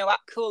trying to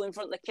act cool in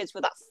front of the kids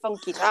with that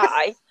funky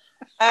tie,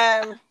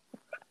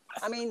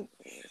 I mean,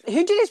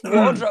 who did his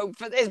wardrobe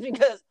for this?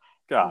 Because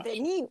they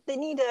need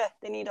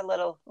a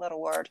little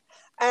word.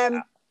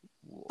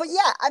 But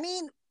yeah, I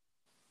mean,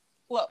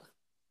 look,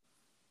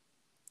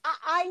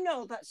 I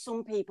know that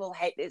some people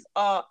hate this.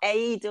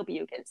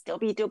 AEW against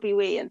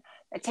WWE, and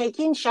they're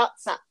taking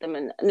shots at them,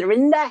 and they're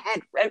in their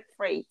head rent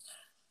free.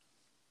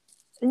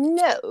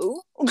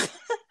 No,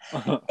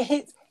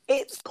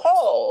 it's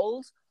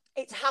called.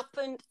 It's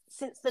happened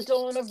since the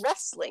dawn of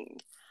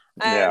wrestling.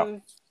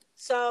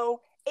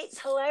 So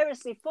it's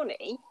hilariously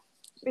funny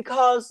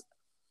because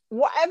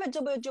whatever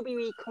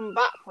WWE come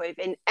back with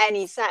in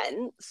any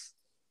sense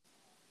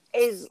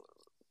is,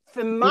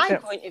 from my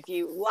point of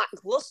view,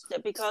 lackluster,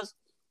 because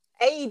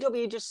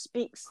AEW just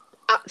speaks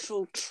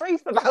actual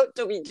truth about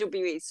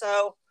WWE.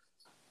 So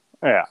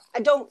I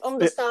don't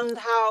understand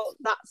how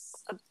that's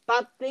a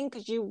bad thing,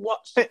 because you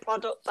watch the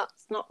product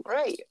that's not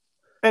great.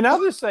 And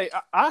I'll just say,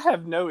 I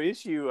have no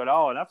issue at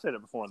all, and I've said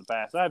it before in the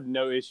past, I have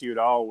no issue at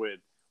all with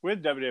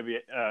WWE,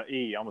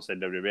 I almost said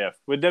WWF,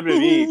 with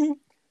WWE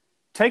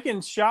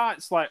taking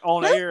shots like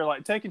on air,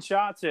 like taking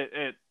shots at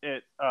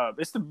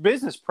it's the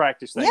business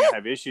practice thing I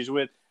have issues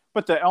with,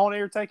 but the on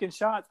air taking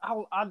shots,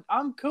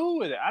 I'm cool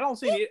with it. I don't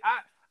see it.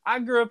 I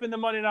grew up in the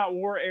Monday Night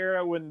War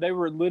era when they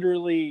were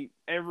literally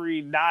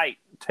every night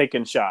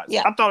taking shots.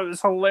 I thought it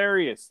was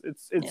hilarious.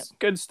 It's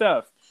good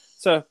stuff.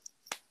 So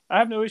I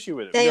have no issue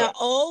with it. They are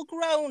all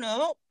grown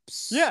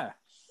ups. Yeah.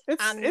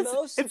 It's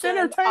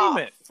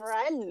entertainment.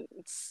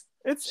 Friends.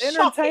 It's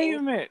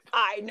entertainment.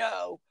 I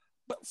know,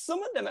 but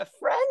some of them are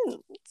friends.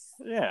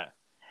 Yeah.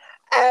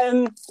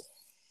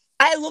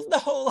 I love the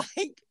whole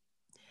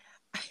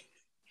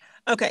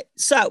Okay,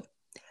 so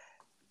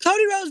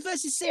Cody Rhodes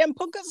versus CM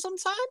Punk at some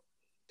time.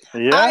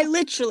 Yeah. I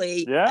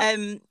literally,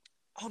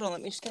 hold on,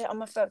 let me just get it on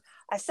my phone.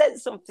 I sent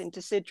something to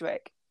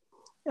Sidrick.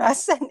 I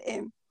sent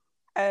him,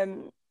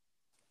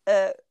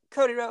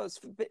 Cody Rhodes,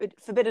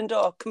 Forbidden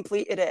Door,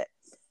 completed it.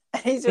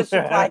 And he's just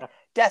replied,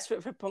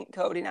 desperate for Punk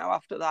Cody now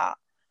after that.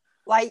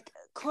 Like,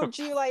 could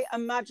you, like,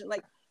 imagine,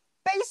 like,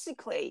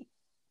 basically,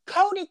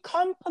 Cody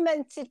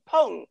complimented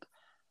Punk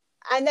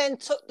and then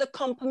took the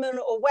compliment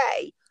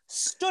away,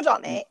 stood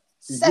on it,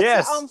 set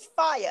it on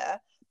fire,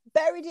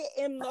 buried it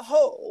in the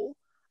hole,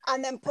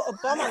 and then put a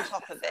bomb on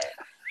top of it.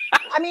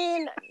 I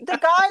mean, the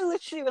guy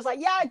literally was like,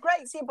 yeah,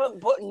 great, CM Punk,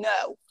 but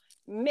no,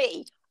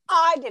 me,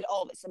 I did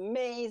all this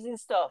amazing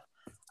stuff.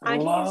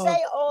 And he can say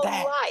all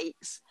he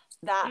likes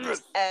that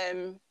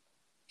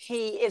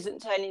he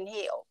isn't turning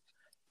heel.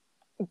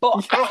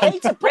 But I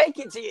hate to break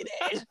it to you,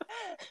 dude.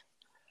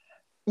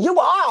 You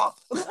are.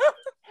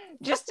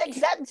 Just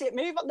accept it.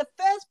 Move on. The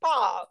first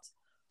part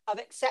of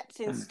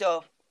accepting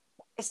stuff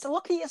is to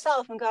look at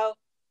yourself and go,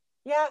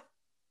 yeah,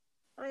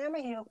 I am a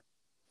heel.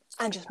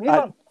 And just move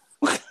on.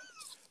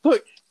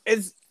 Look,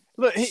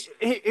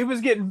 he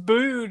was getting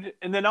booed,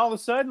 and then all of a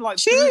sudden, like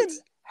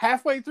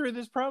halfway through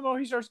this promo,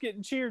 he starts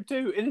getting cheered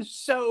too. It is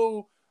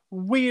so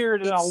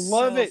weird, and I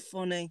love it.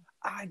 Funny.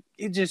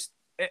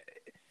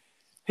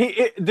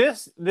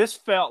 This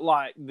felt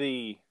like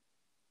the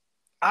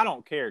I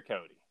don't care,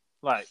 Cody.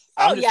 Like,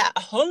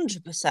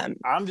 100%.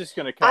 I'm just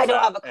gonna come. I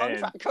don't have a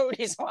contract,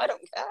 Cody, so I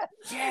don't care.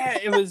 Yeah,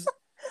 it was.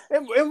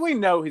 And we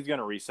know he's going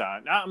to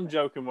resign. I'm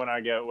joking when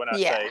I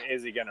say,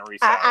 is he going to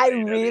resign? I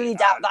really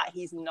doubt that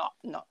he's not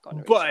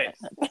going to resign.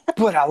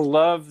 But I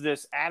love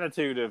this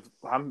attitude of,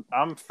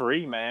 I'm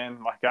free,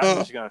 man. Like, I'm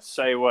just going to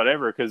say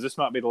whatever because this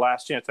might be the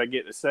last chance I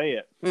get to say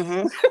it.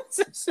 Mm-hmm.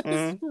 It's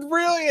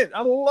brilliant.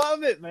 I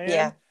love it, man.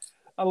 Yeah.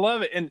 I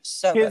love it. And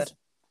so good.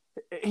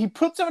 He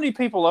put so many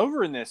people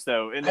over in this,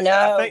 though. And I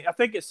know. I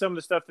think it's some of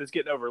the stuff that's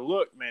getting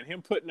overlooked, man.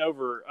 Him putting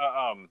over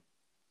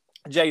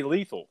Jay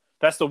Lethal.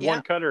 That's the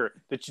one cutter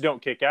that you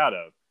don't kick out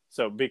of.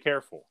 So be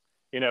careful.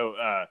 You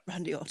know,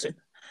 Randy Orton.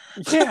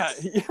 Yeah,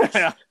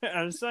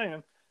 I'm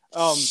saying.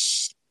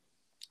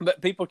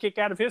 But people kick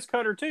out of his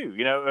cutter too,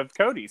 you know, of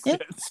Cody's. Yeah.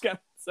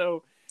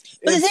 So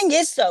but the thing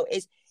is though,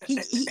 is he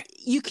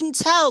you can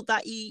tell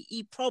that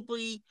he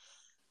probably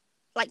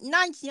like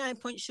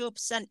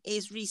 99%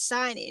 is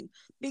re-signing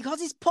because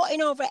he's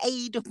putting over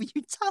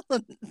AEW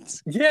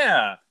talent.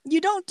 Yeah.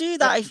 You don't do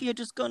that if you're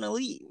just gonna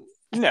leave.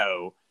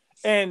 No.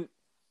 And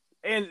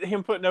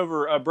him putting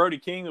over Brody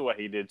King the way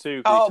he did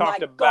too. Oh my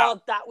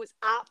God, that was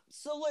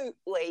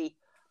absolutely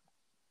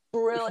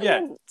brilliant.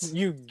 Yeah,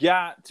 you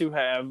got to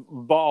have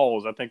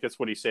balls. I think that's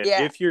what he said.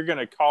 Yeah. If you're going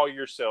to call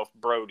yourself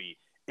Brody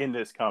in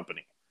this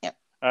company. Yep.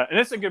 And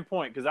that's a good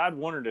point because I'd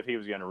wondered if he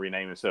was going to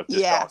rename himself,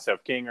 just call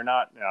himself King or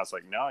not. And I was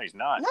like, no, he's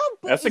not. No,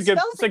 but that's a good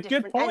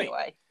point.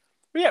 Anyway.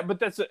 But yeah,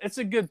 but it's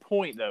a good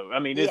point though. I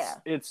mean,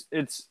 it's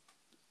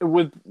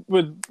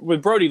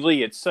with Brody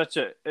Lee. It's such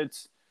a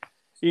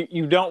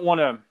you don't want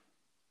to.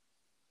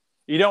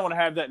 You don't want to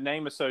have that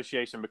name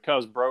association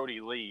because Brody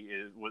Lee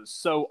was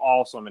so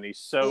awesome and he's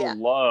so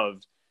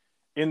loved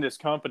in this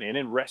company and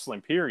in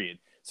wrestling, period.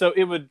 So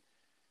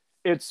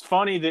it's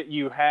funny that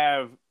you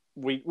have,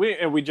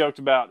 we joked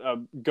about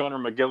Gunnar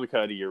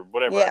McGillicuddy or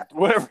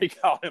whatever he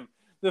called him.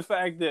 The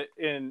fact that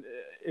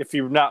if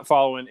you're not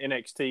following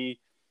NXT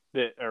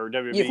or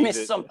WWE, you've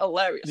missed some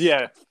hilarious.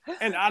 Yeah.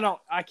 And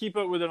I keep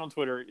up with it on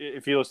Twitter.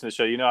 If you listen to the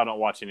show, you know, I don't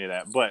watch any of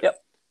that,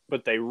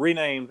 but they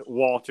renamed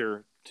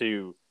Walter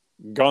to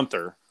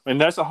Gunther, and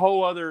there's a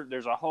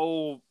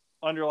whole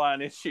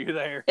underlying issue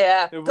there.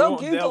 Yeah, go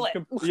Google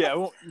it. We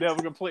won't delve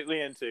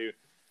completely into.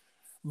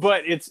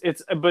 But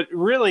but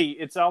really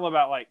it's all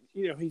about, like,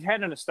 you know, he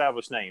had an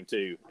established name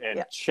too,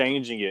 and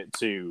changing it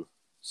to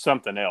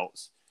something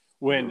else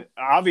when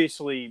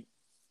obviously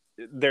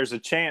there's a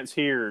chance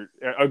here,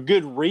 a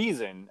good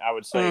reason I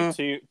would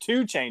say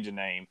to change a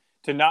name,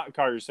 to not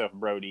call yourself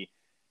Brody,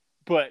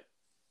 but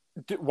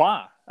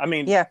why? I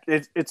mean,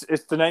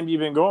 it's the name you've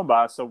been going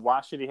by, so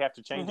why should he have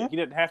to change it? He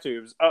didn't have to.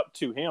 It was up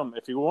to him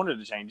if he wanted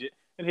to change it,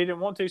 and he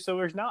didn't want to,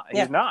 so he's not.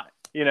 He's not.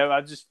 You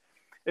know,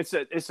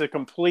 it's a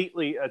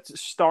completely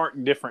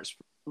stark difference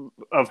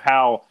of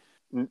how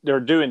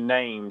they're doing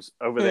names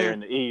over there in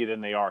the E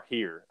than they are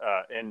here.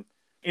 And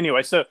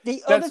anyway, so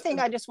the other thing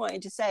I just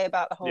wanted to say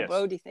about the whole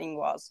Brody thing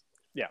was,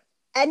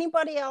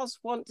 anybody else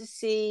want to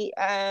see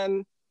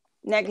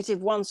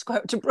 -1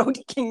 square to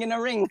Brody King in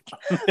a ring?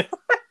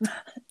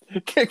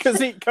 Because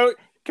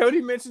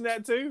Cody mentioned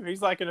that too. He's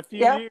like, in a few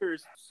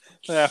years,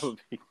 that would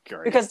be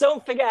great. Because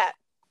don't forget,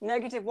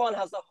 -1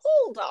 has the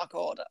whole Dark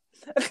Order.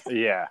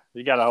 Yeah,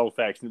 you got a whole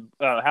faction.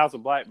 House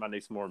of Black might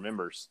need some more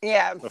members.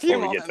 Yeah, before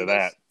we get to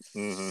that.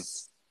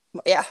 Mm-hmm.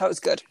 Yeah, that was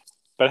good.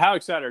 But how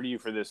excited are you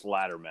for this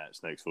ladder match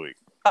next week?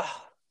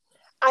 Oh,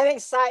 I'm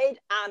excited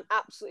and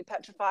absolutely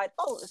petrified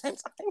all at the same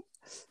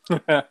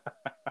time.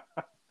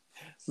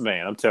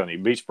 Man, I'm telling you,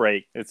 Beach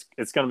Break, it's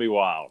going to be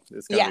wild.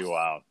 It's going to be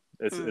wild.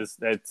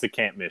 It's a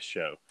can't miss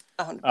show.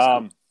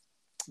 100%.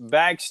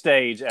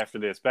 Backstage after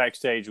this,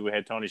 we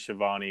had Tony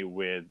Schiavone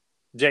with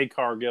Jade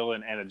Cargill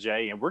and Anna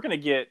Jay, and we're going to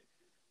get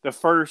the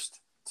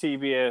first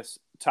TBS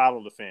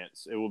title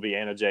defense. It will be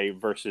Anna Jay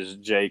versus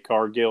Jade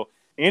Cargill.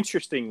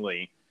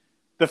 Interestingly,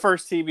 the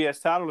first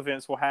TBS title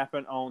defense will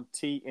happen on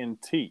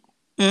TNT.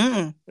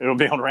 It'll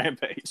be on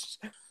Rampage.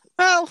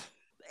 Well,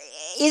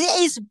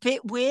 it is a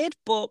bit weird,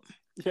 but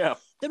yeah,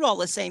 they're all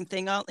the same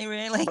thing, aren't they?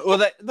 Really?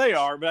 Well, they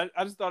are, but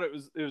I just thought it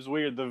was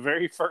weird. The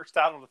very first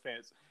title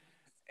defense,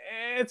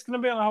 it's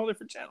going to be on a whole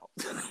different channel.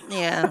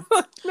 Yeah,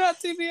 not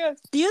TBS.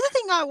 The other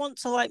thing I want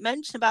to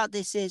mention about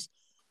this is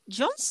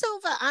John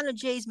Silver, Anna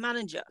Jay's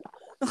manager.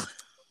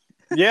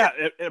 Yeah,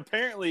 it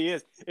apparently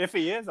is. If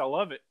he is, I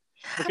love it.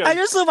 Because... I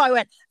just love how I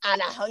went,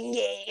 Anna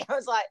Hungee. I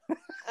was like,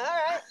 all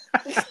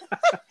right.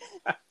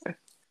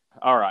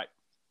 All right.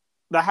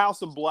 The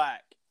House of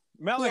Black.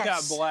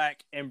 Malachi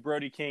Black and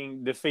Brody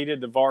King defeated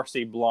the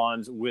Varsity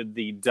Blondes with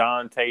the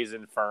Dante's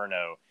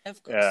Inferno.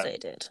 Of course they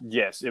did.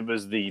 Yes, it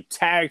was the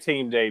tag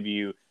team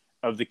debut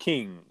of the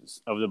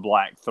Kings of the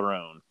Black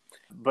Throne.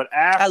 But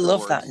afterwards... I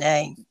love that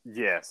name.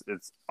 Yes,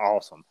 it's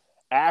awesome.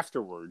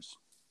 Afterwards,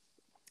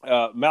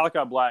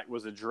 Malachi Black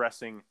was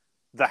addressing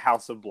the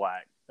House of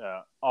Black.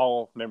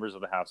 All members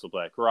of the House of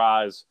Black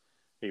rise.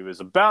 He was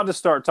about to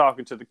start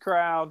talking to the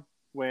crowd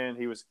when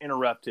he was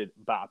interrupted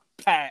by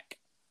Pac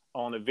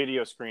on a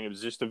video screen. It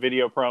was just a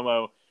video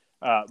promo,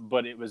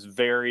 but it was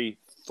very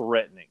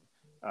threatening.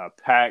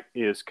 Pac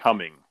is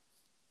coming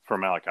for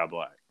Malachi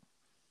Black.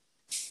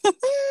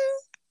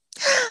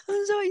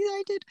 I'm so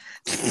excited.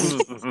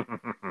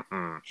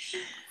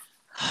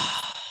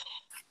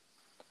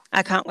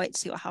 I can't wait to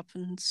see what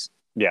happens.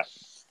 Yeah.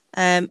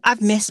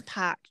 I've missed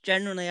Pac.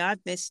 Generally,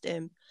 I've missed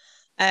him.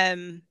 I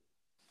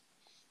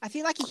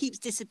feel like he keeps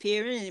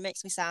disappearing and it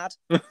makes me sad.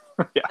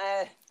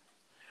 Yeah.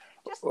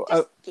 Just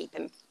keep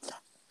him.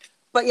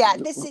 But yeah,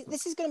 this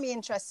is going to be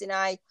interesting.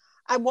 I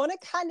want to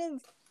kind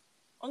of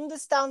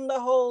understand the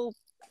whole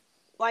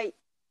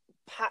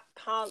Pac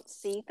can't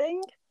see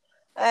thing.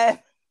 I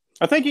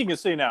think he can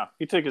see now.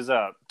 He took his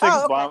took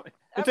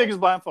his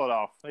blindfold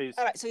off. All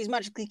right, so he's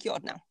magically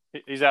cured now.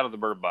 He's out of the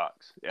bird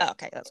box. Yeah. Oh,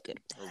 okay, that's good.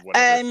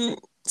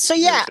 So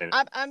yeah,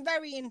 I'm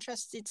very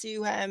interested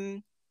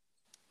to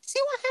see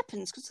what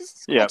happens because this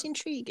is quite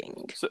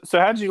intriguing. So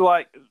how did you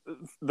like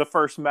the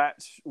first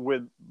match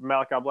with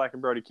Malachi Black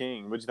and Brody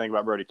King? What did you think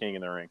about Brody King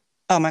in the ring?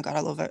 Oh my god,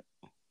 I love it.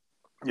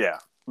 Yeah,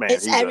 man,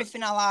 it's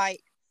everything I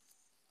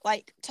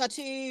like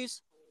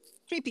tattoos,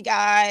 creepy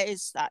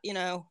guys that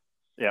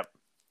Yep.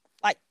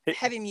 Like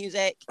heavy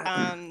music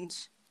and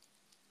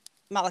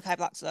Malachi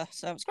Black's there,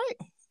 so it's great.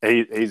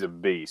 He's a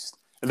beast.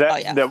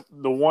 The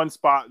one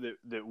spot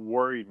that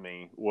worried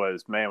me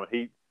was, man, when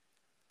he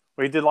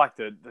did like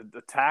the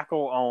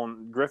tackle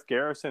on Griff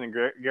Garrison and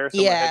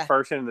Garrison went head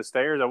first into the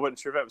stairs. I wasn't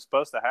sure if that was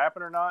supposed to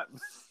happen or not.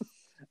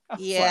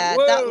 Yeah,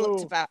 that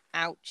looked about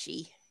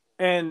ouchy.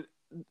 And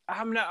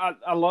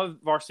I love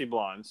Varsity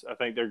Blondes. I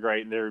think they're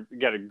great and they've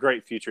got a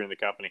great future in the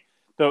company.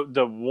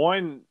 The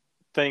one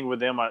thing with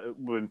them,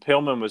 when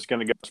Pillman was going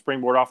to go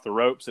springboard off the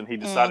ropes and he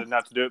decided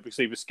not to do it because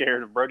he was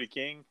scared of Brody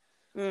King.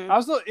 I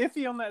was a little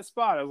iffy on that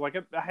spot. I was like,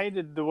 I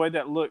hated the way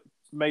that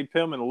made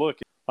Pillman look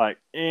like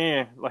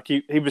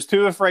he was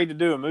too afraid to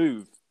do a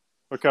move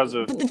because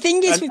of. But the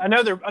thing is, I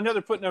know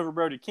they're putting over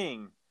Brody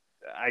King,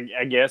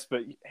 I guess,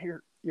 but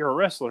you're a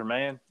wrestler,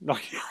 man.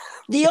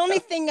 The only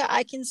thing that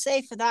I can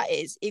say for that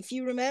is, if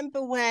you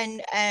remember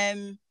when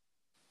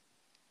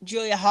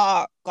Julia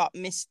Hart got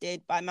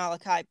misted by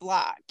Malachi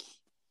Black.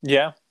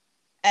 Yeah.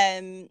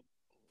 Ryan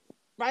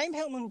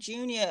Pillman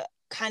Jr.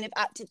 kind of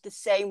acted the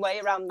same way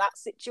around that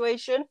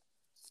situation.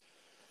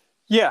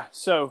 Yeah,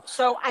 so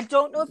I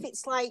don't know if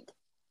it's like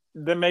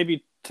then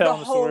maybe tell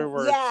the story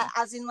where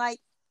as in like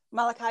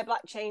Malachi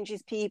Black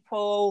changes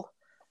people.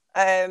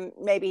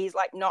 Maybe he's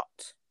like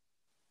not,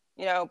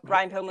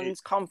 Brian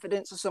Pillman's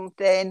confidence or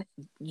something.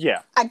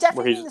 Yeah, I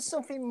definitely think there's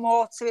something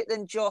more to it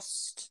than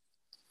just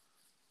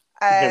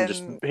him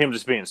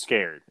just being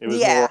scared. It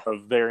was more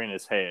of they're in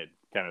his head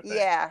kind of thing.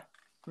 Yeah.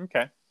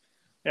 Okay.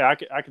 Yeah,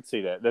 I could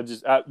see that. That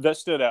just that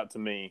stood out to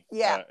me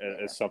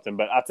as something.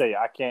 But I tell you,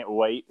 I can't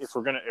wait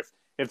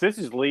if this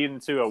is leading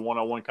to a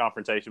one-on-one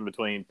confrontation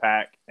between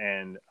Pac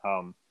and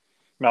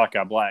Malachi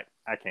Black.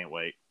 I can't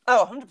wait.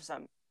 Oh,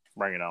 100%.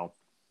 Bring it on.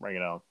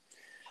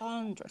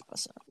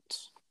 100%.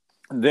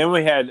 Then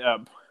we had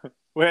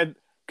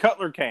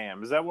Cutler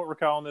Cam. Is that what we're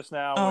calling this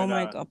now? Oh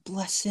my God,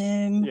 bless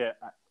him. Yeah.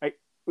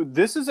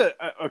 This is a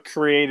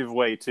creative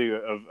way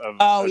too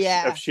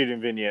of shooting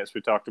vignettes.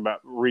 We talked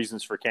about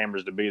reasons for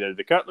cameras to be there.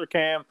 The Cutler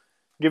Cam,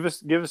 give us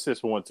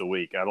this once a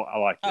week. I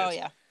like this. Oh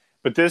yeah.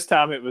 But this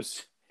time it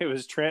was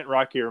Trent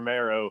Rocky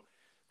Romero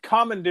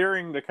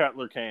commandeering the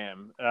Cutler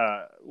Cam,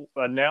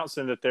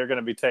 announcing that they're going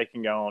to be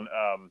taking on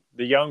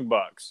the Young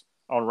Bucks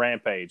on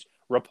Rampage.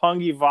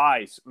 Roppongi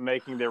Vice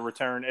making their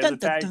return as a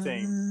tag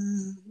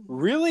team.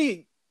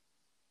 Really,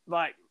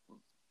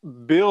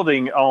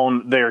 building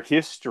on their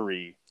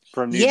history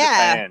from New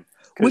Japan.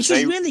 Which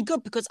is really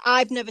good because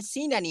I've never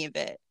seen any of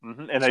it.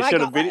 Mm-hmm. And they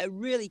showed a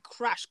really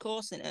crash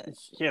course in it.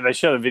 Yeah, they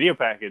showed a video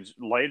package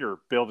later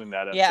building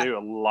that up too. A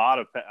lot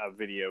of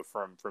video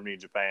from New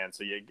Japan.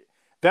 So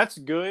that's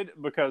good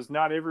because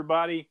not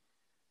everybody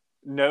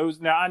knows.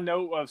 Now I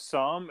know of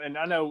some, and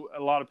I know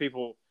a lot of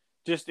people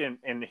just in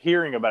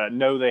hearing about it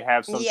know they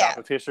have some type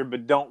of history,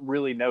 but don't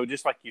really know.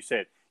 Just like you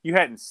said, you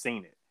hadn't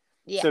seen it.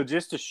 Yeah. So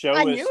just to show us,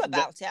 I knew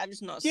about it. I've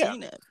just not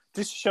seen it.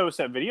 Just to show us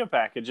that video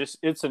package,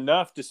 it's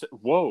enough to say,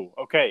 whoa,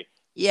 okay.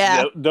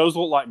 Yeah. Those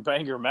look like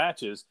banger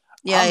matches.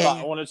 Yeah, I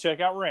might want to check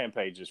out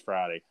Rampage this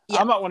Friday.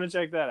 Yeah. I might want to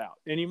check that out.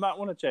 And you might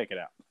want to check it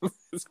out.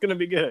 It's going to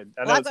be good.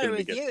 I know I've got to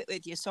review it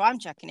with you, so I'm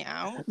checking it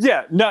out.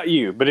 Yeah, not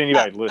you, but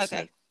anybody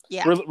listening. Okay.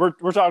 Yeah.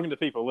 We're talking to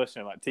people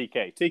listening like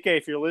TK. TK,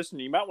 if you're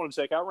listening, you might want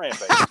to check out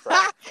Rampage this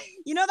Friday.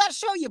 You know that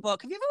show you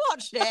book? Have you ever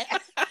watched it?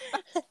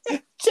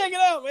 Check it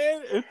out,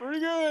 man. It's pretty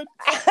good.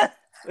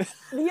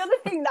 The other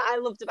thing that I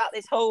loved about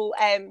this whole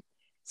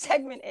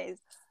segment is,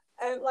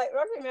 like,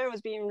 Roderick Romero was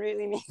being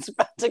really mean to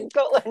Brandon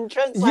Cutler, and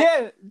Trent's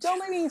like,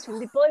 don't be mean to him.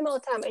 They bully him all the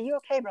time. Are you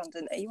okay,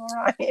 Brandon? Are you all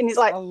right? And he's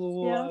like,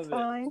 yeah, I'm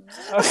fine.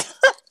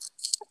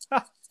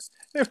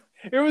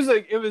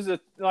 It was a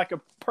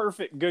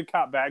perfect good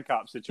cop, bad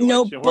cop situation.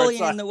 No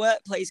bullying in the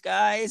workplace,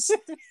 guys.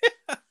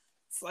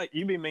 It's like,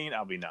 you be mean,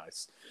 I'll be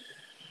nice.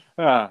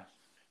 All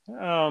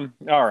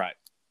right.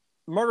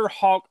 Murder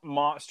Hawk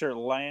Monster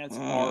Lance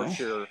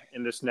Archer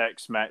in this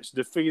next match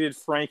defeated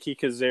Frankie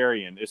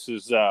Kazarian. This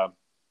is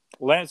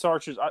Lance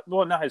Archer's,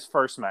 not his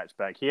first match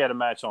back. He had a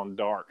match on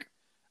Dark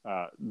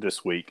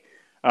this week.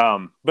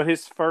 But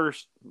his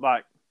first,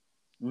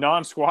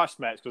 non-squash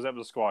match, because that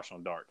was a squash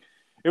on Dark.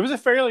 It was a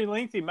fairly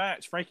lengthy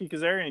match. Frankie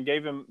Kazarian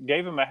gave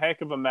him a heck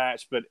of a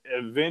match, but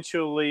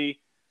eventually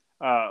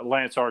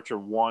Lance Archer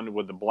won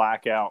with the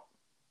blackout.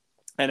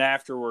 And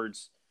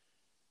afterwards,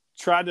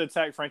 tried to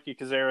attack Frankie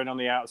Kazarian on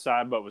the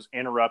outside, but was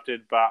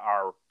interrupted by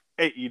our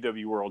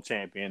AEW World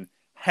Champion,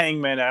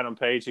 Hangman Adam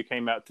Page, who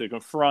came out to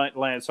confront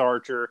Lance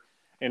Archer,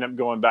 ended up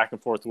going back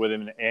and forth with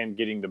him and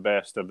getting the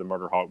best of the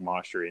Murder Hawk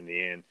Monster in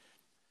the end.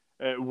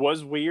 It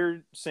was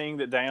weird seeing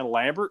that Dan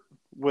Lambert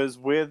was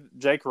with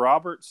Jake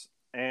Roberts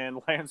and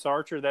Lance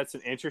Archer. That's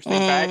an interesting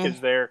package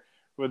there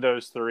with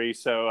those three.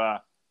 So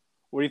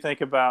what do you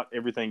think about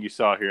everything you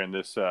saw here in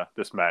this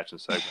match and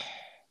segment?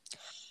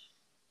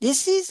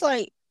 This is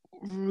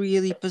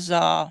really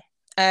bizarre.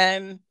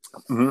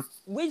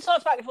 We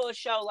talked about before the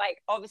show,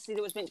 obviously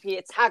there was meant to be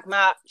a tag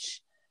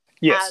match.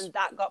 Yes. And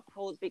that got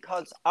pulled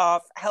because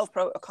of health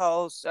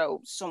protocols.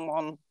 So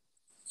someone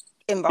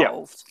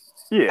involved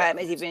is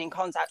either in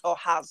contact or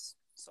has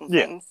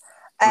something.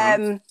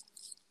 Yeah.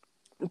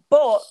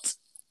 But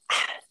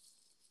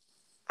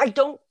I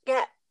don't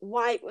get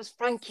why it was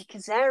Frankie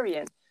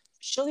Kazarian.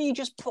 Surely you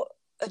just put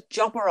a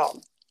jobber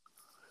on.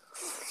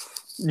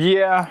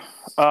 Yeah.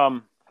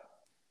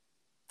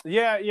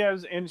 It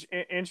was an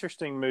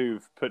interesting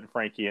move putting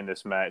Frankie in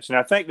this match. And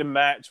I think the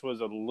match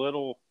was a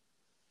little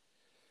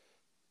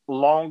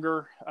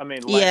longer. I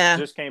mean, Lance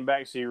just came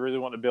back, so you really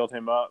want to build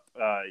him up.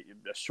 A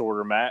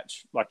shorter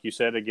match, like you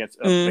said, against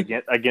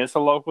a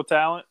local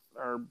talent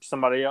or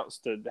somebody else,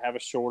 to have a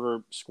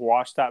shorter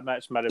squash type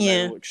match might have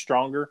made it look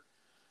stronger.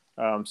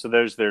 So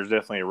there's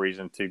definitely a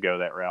reason to go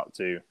that route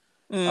too.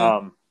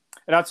 And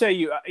I'll tell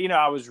you,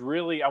 I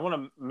want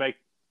to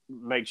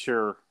make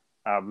sure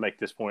I make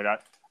this point.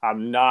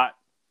 I'm not.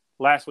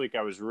 Last week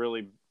I was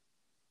really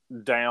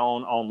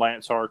down on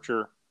Lance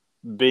Archer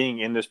being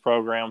in this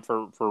program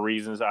for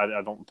reasons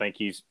I don't think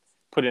he's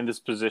put in this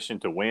position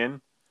to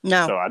win.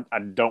 No. So I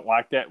don't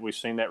like that. We've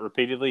seen that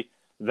repeatedly.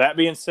 That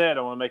being said,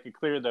 I want to make it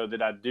clear, though,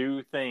 that I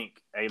do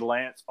think a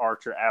Lance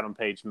Archer-Adam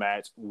Page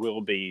match will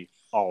be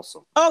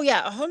awesome. Oh,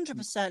 yeah,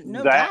 100%.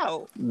 No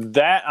doubt.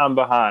 That I'm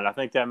behind. I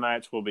think that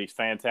match will be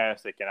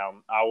fantastic, and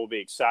I will be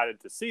excited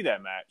to see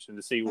that match and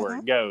to see where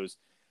it goes.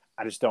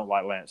 I just don't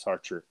like Lance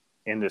Archer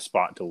in this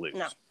spot to lose.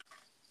 No.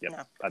 Yep,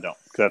 no. I don't,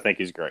 because I think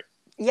he's great.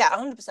 Yeah,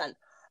 100%.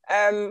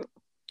 And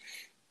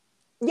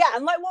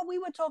what we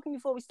were talking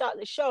before we started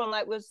the show,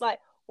 and was well,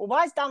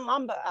 why is Dan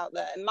Lambert out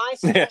there? And my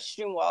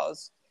suggestion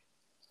was,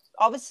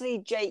 obviously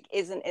Jake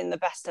isn't in the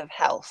best of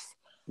health.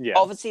 Yeah.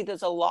 Obviously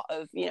there's a lot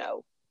of,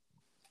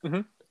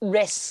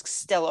 risks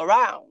still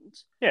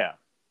around. Yeah.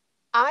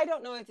 I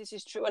don't know if this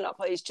is true or not,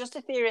 but it's just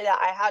a theory that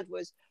I had,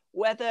 was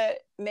whether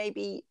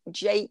maybe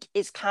Jake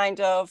is kind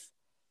of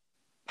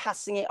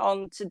passing it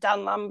on to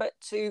Dan Lambert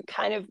to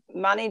kind of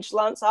manage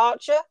Lance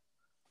Archer.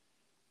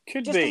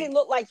 Could just be. It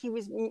looked like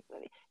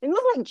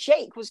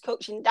Jake was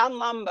coaching Dan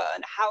Lambert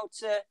on how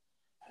to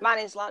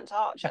manage Lance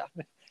Archer.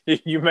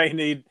 You may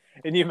need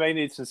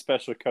some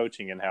special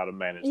coaching in how to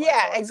manage.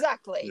 Yeah,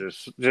 exactly.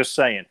 Just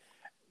saying.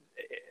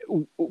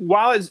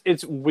 While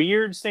it's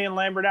weird seeing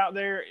Lambert out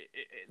there,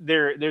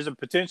 there's a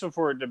potential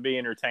for it to be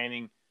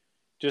entertaining,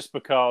 just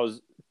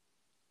because,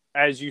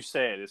 as you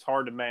said, it's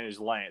hard to manage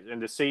Lance,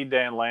 and to see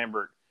Dan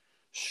Lambert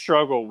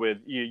struggle with.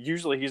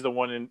 Usually, he's the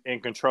one in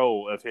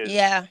control of his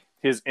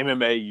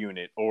MMA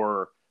unit,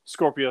 or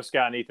Scorpio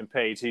Sky and Ethan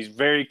Page. He's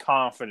very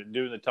confident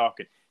doing the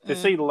talking. To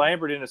see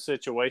Lambert in a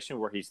situation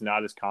where he's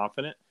not as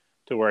confident,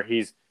 to where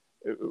he's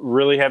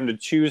really having to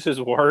choose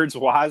his words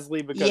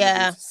wisely because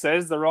if he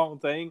says the wrong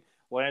thing,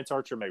 Lance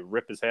Archer may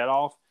rip his head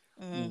off.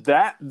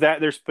 That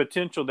there's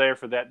potential there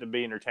for that to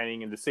be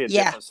entertaining and to see a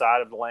different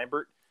side of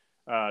Lambert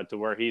to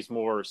where he's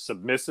more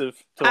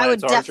submissive to Lance Archer. I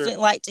would definitely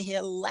like to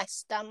hear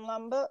less Dan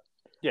Lambert.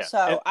 Yeah.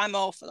 So I'm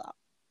all for that.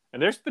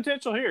 And there's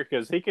potential here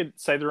because he could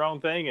say the wrong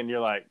thing and you're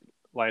like,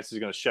 Lance is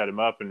going to shut him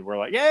up and we're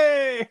like,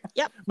 yay!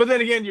 Yep. But then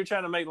again, you're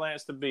trying to make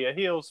Lance to be a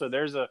heel, so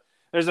there's a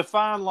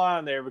fine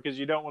line there because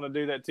you don't want to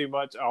do that too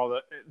much.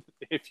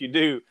 If you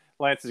do,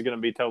 Lance is going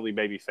to be totally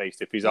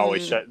baby-faced if he's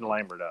always shutting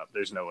Lambert up.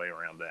 There's no way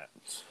around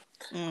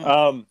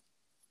that.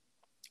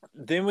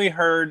 Then we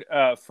heard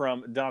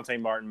from Dante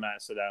Martin, Matt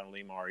Sydal, and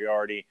Lee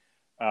Moriarty.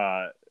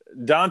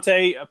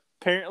 Dante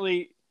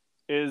apparently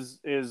is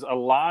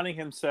aligning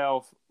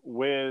himself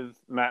with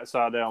Matt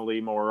Sydal and Lee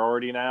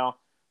Moriarty now,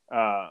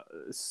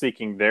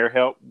 seeking their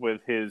help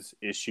with his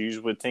issues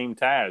with Team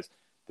Taz.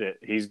 That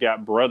he's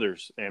got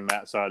brothers in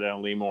Matt Sydal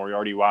and Lee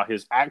Moriarty while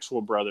his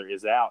actual brother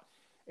is out.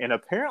 And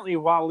apparently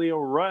while Lio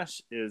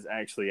Rush is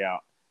actually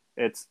out,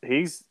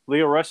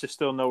 Lio Rush is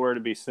still nowhere to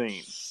be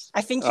seen.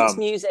 I think it's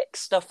music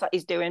stuff that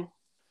he's doing.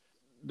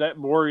 That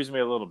worries me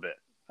a little bit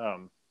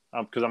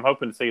because I'm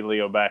hoping to see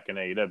Lio back in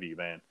AEW,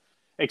 man.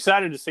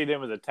 Excited to see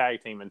them as a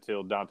tag team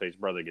until Dante's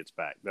brother gets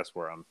back. That's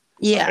where I'm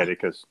headed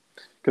because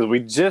we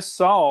just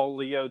saw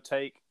Lio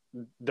take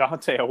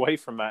Dante away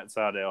from Matt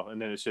Sydal,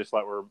 and then it's just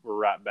like we're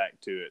right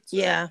back to it.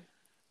 So,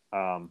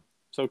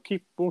 so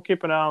we'll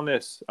keep an eye on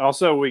this.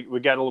 Also, we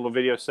got a little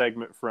video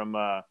segment from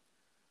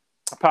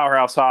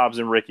Powerhouse Hobbs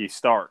and Ricky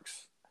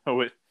Starks,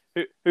 who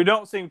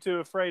don't seem too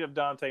afraid of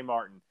Dante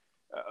Martin.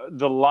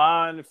 The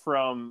line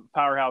from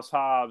Powerhouse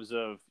Hobbs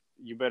of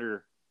 "You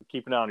better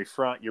keep an eye on your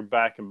front, your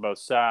back, and both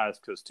sides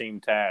because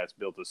Team Taz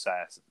built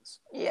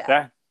assassins."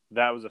 Yeah,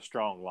 that was a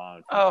strong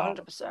line.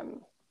 100%.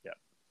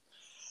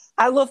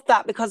 I love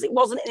that because it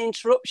wasn't an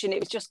interruption. It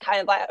was just kind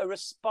of like a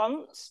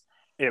response.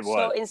 It was.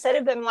 So instead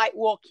of them like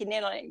walking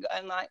in on it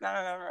and like,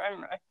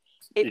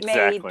 it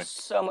made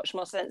so much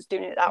more sense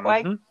doing it that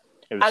way.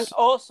 And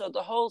also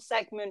the whole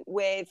segment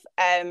with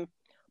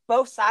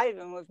both sides of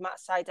them, with Matt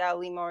Sydal,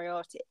 Lee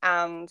Moriarty,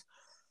 and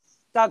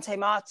Dante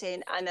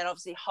Martin, and then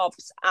obviously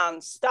Hobbs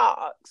and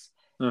Starks.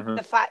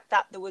 The fact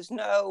that there was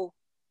no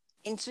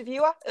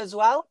interviewer as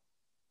well.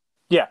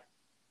 Yeah.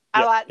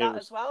 I like that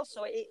as well.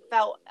 So it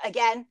felt,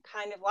 again,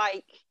 kind of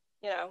like,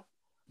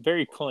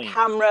 very clean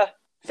camera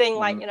thing,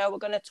 like, we're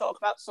going to talk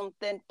about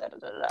something.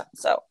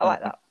 So I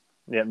like that.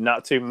 Yeah,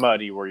 not too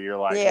muddy where you're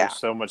like, there's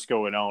so much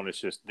going on. It's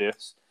just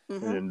this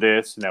and then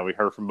this. Now we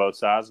heard from both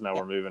sides. Now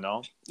we're moving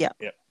on. Yeah.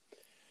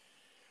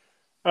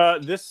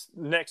 This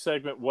next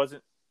segment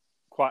wasn't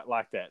quite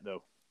like that,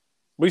 though.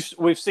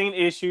 We've seen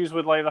issues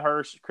with Layla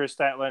Hirsch, Chris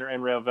Statlander,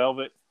 and Red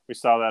Velvet. We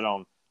saw that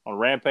on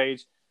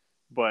Rampage.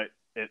 But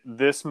at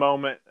this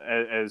moment,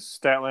 as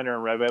Statlander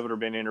and Red Velvet are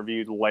being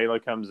interviewed,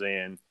 Layla comes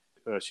in.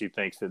 She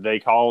thinks that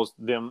they caused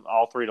them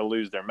all three to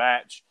lose their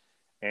match,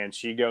 and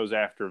she goes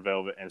after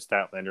Velvet, and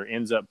Statlander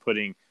ends up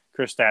putting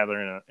Chris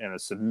Statlander in a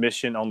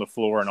submission on the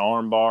floor, an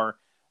arm bar.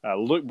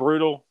 Look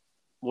brutal.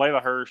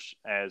 Layla Hirsch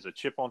has a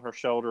chip on her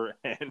shoulder,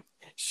 and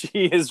she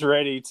is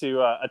ready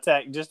to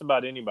attack just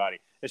about anybody,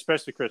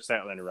 especially Chris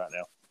Statlander right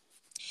now.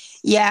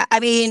 Yeah, I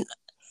mean,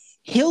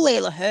 heel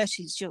Layla Hirsch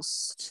is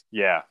just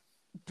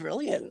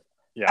brilliant.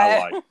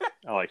 Yeah,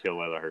 I like heel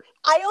Layla Hirsch.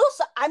 I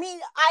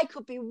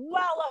could be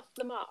well off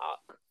the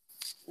mark.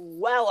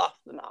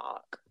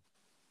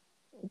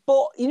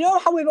 But you know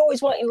how we've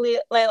always wanted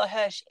Layla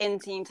Hirsch in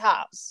Team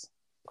Taz?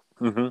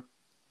 Mm-hmm.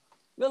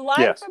 The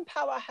line from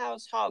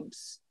Powerhouse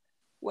Hobbs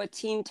where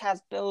Team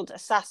Taz build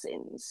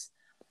assassins,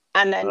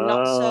 and then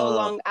not so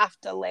long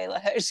after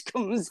Layla Hirsch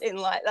comes in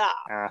like that.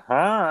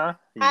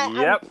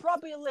 I'm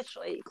probably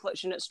literally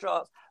clutching at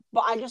straws,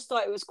 but I just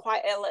thought it was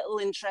quite a little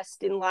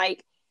interesting,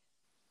 like,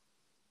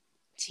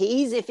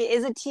 tease, if it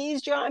is a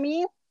tease, do you know what I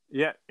mean?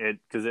 Yeah,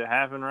 because it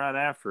happened right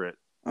after it.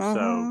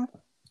 So,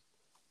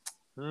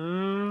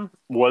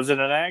 was it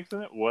an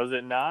accident? Was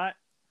it not?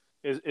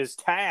 Is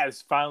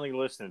Taz finally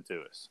listening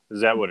to us?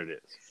 Is that what it is?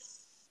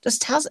 Does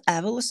Taz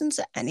ever listen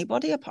to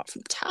anybody apart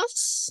from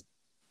Taz?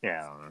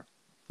 Yeah, I don't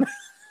know.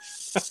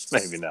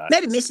 Maybe not.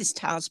 Maybe Mrs.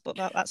 Taz, but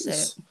that's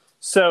it.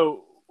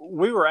 So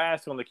we were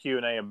asked on the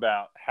Q&A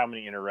about how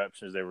many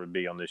interruptions there would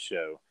be on this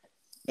show.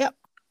 Yep.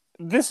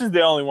 This is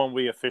the only one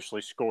we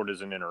officially scored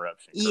as an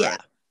interruption. Correct? Yeah.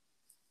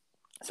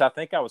 So I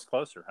think I was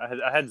closer.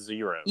 I had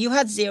 0. You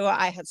had 0.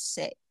 I had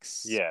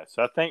 6. Yeah.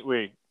 So I think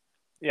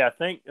I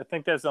think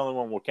that's the only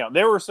one we'll count.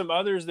 There were some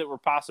others that were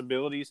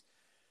possibilities.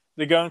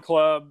 The Gun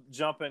Club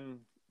jumping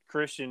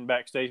Christian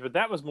backstage, but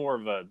that was more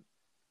of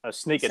a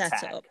sneak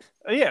attack.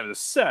 Yeah, it was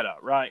a setup,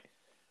 right?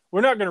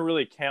 We're not going to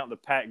really count the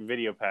pack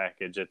video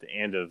package at the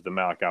end of the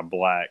Malachi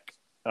Black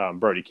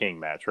Brody King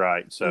match,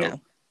 right? So,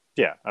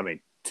 yeah, I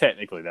mean,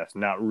 technically that's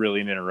not really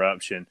an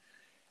interruption.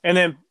 And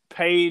then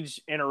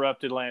Paige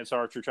interrupted Lance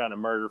Archer trying to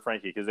murder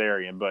Frankie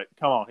Kazarian, but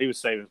come on, he was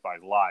saving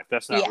somebody's life.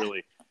 That's not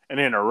really an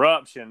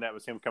interruption. That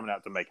was him coming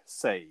out to make a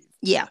save.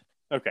 Yeah.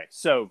 Okay,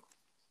 so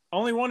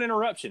only one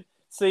interruption.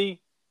 See,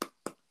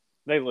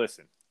 They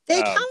listen.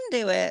 They can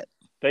do it.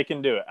 They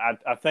can do it.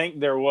 I think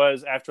there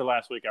was, after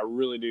last week, I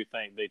really do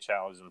think they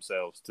challenged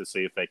themselves to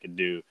see if they could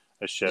do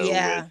a show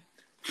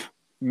with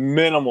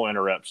minimal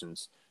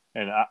interruptions.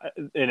 And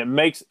it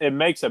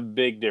makes a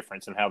big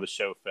difference in how the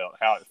show felt,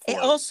 how it flows.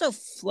 It also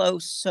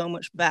flows so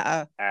much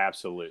better.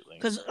 Absolutely.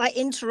 Because like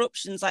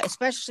interruptions, like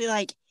especially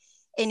like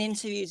in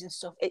interviews and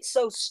stuff, it's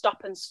so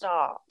stop and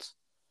start.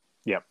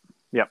 Yep.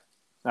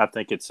 I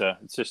think it's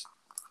just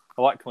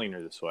a lot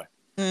cleaner this way.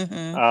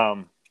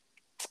 Mm-hmm.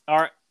 All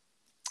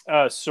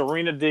right.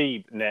 Serena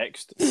Deeb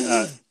next.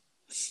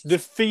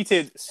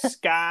 Defeated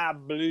Sky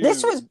Blue.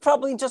 This was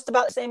probably just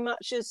about the same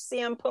match as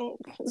CM Punk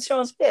and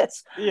Shawn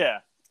Spears. Yeah.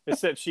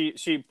 Except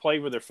she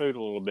played with her food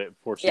a little bit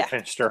before she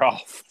finished her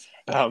off.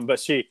 But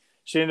she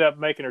ended up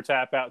making her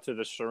tap out to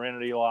the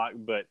Serenity Lock,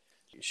 but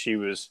she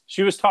was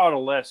taught a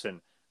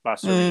lesson by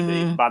Serena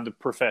Deeb, by the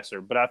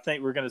professor. But I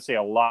think we're going to see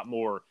a lot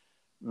more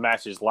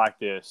matches like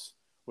this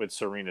with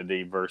Serena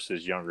Deeb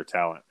versus younger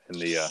talent in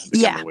the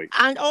coming weeks.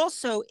 And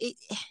also,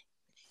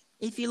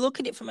 if you look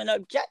at it from an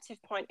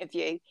objective point of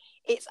view,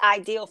 it's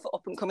ideal for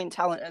up-and-coming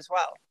talent as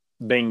well.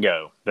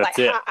 Bingo. That's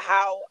it.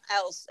 How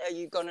else are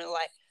you going to,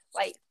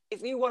 like,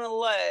 if you want to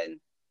learn,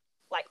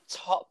 like,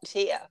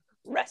 top-tier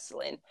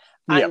wrestling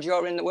and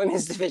you're in the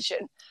women's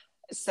division,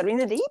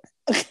 Serena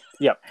Deeb?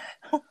 Yep.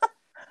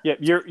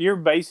 You're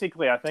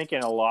basically, I think,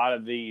 in a lot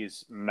of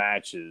these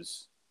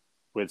matches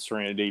with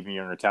Serena Deeb and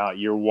younger talent,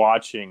 you're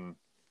watching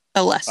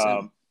a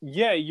lesson.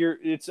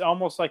 It's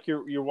almost like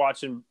you're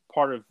watching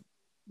part of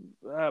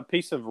a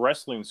piece of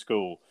wrestling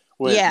school.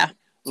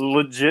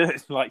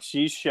 Legit, like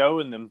she's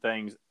showing them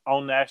things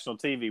on national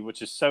TV,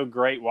 which is so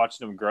great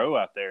watching them grow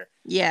out there.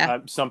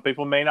 Some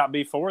people may not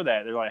be for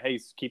that. They're like, hey,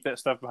 keep that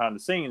stuff behind the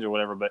scenes or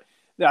whatever. But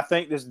I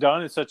think it's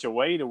done in such a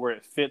way to where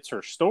it fits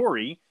her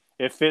story.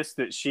 It fits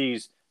that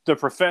she's the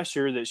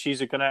professor, that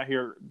she's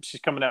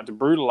coming out to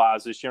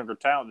brutalize this younger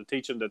talent to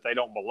teach them that they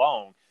don't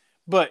belong.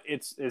 But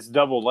it's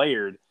double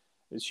layered.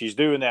 She's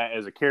doing that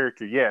as a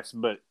character, yes,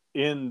 but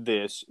in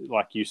this,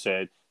 like you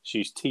said,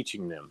 she's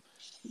teaching them.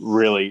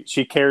 Really,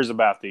 she cares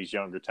about these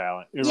younger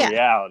talent in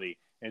reality,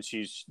 and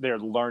they're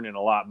learning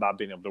a lot by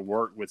being able to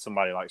work with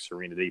somebody like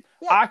Serena Deeb.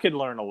 I could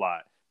learn a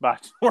lot by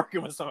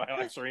working with somebody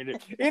like Serena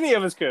Deeb. Any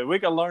of us could. We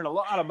could learn a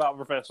lot about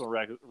professional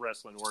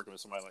wrestling working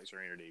with somebody like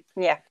Serena Deeb.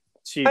 Yeah.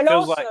 She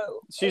feels like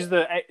she's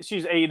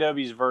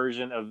AEW's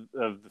version of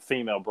the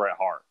female Bret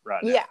Hart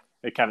right now.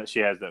 Yeah. She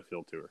has that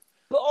feel to her.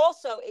 But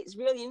also, it's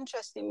really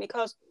interesting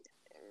because,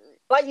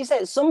 like you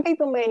said, some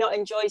people may not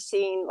enjoy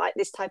seeing like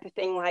this type of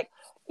thing, like,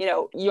 you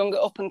know, younger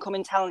up and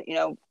coming talent, you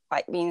know,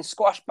 like being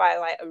squashed by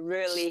like a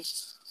really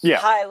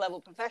high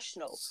level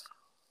professional,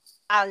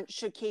 and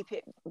should keep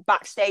it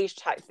backstage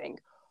type thing.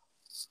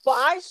 But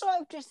I sort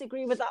of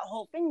disagree with that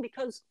whole thing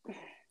because,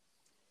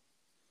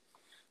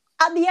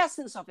 at the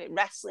essence of it,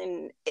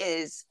 wrestling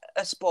is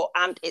a sport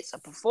and it's a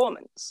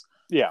performance.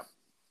 Yeah.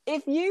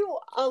 If you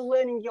are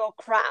learning your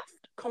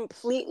craft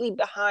completely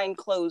behind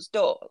closed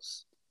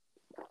doors,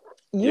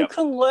 you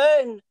can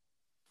learn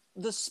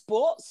the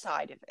sports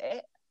side of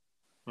it.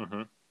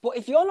 Mm-hmm. But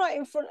if you're not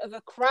in front of a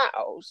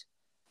crowd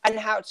and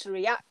how to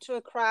react to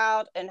a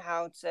crowd and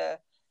how to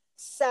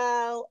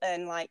sell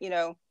and, like, you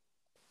know,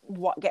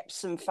 what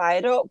gets them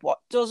fired up, what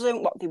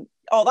doesn't,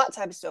 all that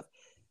type of stuff,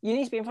 you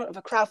need to be in front of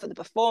a crowd for the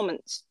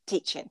performance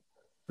teaching.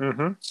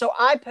 Mm-hmm. So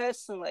I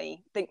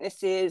personally think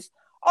this is,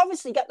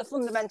 obviously get the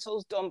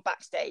fundamentals done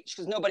backstage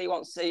because nobody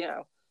wants to, you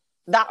know,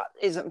 that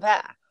isn't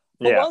fair.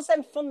 But once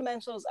them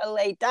fundamentals are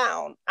laid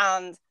down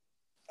and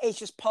it's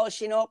just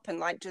polishing up and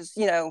like just,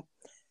 you know,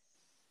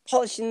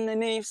 polishing the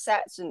move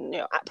sets and, you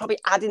know, probably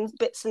adding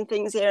bits and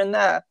things here and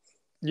there.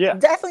 Yeah.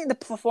 Definitely the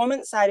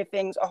performance side of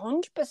things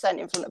 100%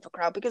 in front of a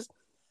crowd, because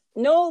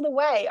no other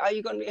way are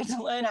you going to be able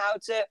to learn how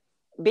to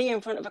be in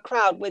front of a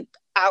crowd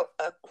without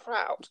a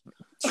crowd.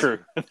 True.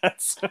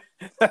 That's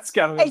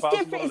kind of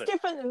impossible. It's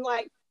different than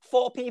like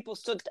 4 people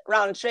stood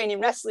around a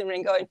training wrestling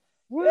ring going,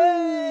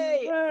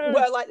 "Hey!"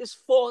 Where like there's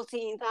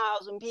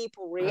 14,000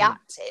 people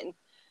reacting.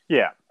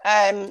 Yeah.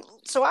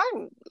 So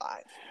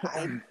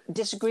I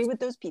disagree with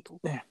those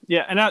people.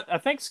 Yeah, and I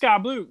think Sky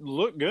Blue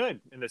looked good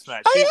in this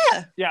match.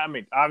 Yeah, I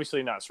mean,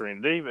 obviously not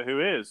Serena Deeb, but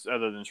who is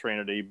other than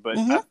Serena Deeb? But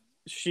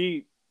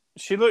she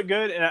looked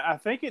good, and I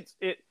think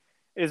it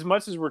as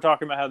much as we're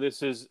talking about how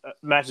this is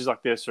matches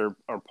like this are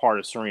part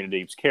of Serena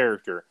Deeb's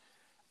character.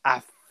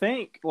 I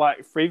think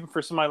like even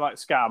for somebody like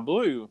Sky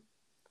Blue,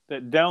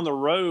 that down the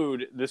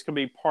road this could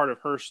be part of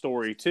her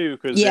story too,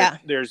 because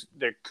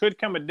there could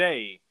come a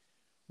day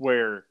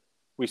where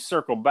we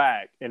circle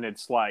back and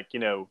it's like, you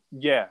know,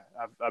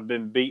 I've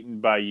been beaten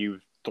by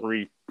you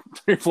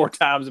 3-4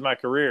 times in my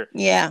career.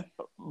 Yeah.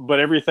 But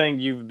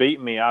everything you've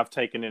beaten me, I've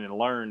taken in and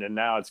learned, and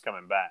now it's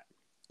coming back.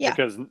 Yeah.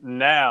 Because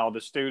now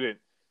the student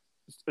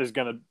is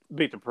going to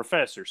beat the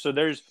professor. So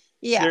there's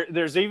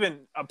even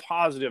a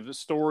positive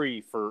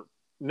story for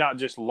not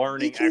just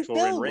learning actual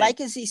build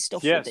legacy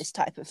stuff with this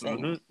type of thing.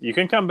 Mm-hmm. You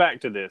can come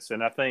back to this,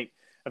 and I think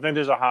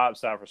there's a high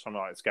upside for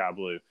something like Sky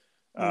Blue.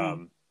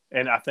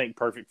 And I think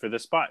perfect for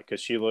this spot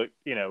because she looked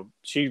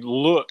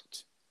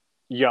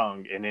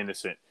young and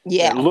innocent.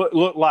 Yeah.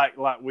 Look like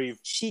we've.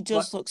 She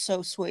does look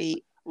so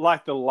sweet.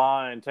 Like the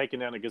lion taking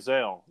down a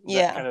gazelle.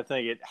 That kind of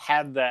thing. It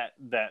had that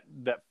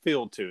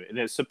feel to it, and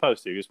it's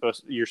supposed to.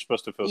 You're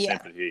supposed to feel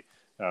sympathy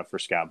for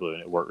Sky Blue,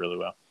 and it worked really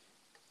well.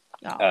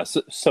 Oh.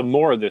 Some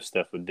more of this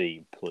stuff with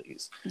Dee,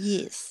 please.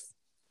 Yes.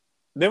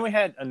 Then we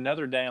had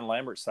another Dan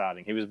Lambert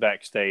sighting. He was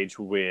backstage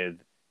with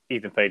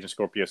Ethan Page and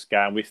Scorpio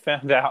Sky, and we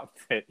found out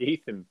that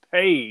Ethan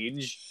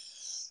Page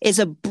is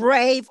a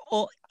brave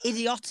or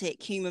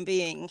idiotic human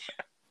being.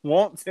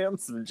 Wants him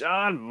some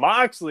Jon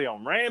Moxley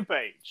on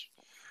Rampage.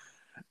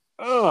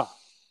 Ugh.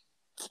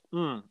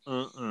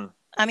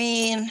 I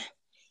mean,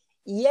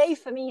 yay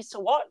for me to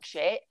watch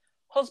it.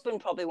 Husband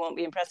probably won't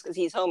be impressed because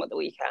he's home at the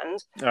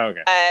weekend.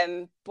 Okay.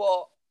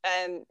 But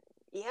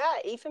yeah,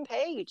 Ethan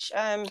Page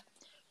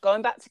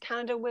going back to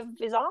Canada with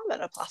his arm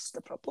in a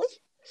plaster, probably.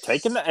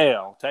 Taking the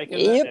L.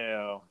 The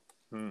L.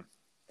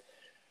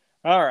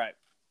 All right.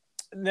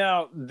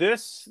 Now,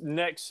 this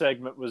next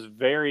segment was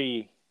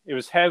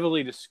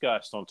heavily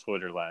discussed on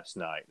Twitter last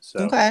night.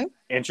 So,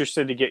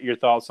 interested to get your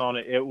thoughts on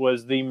it. It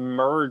was the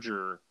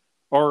merger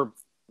or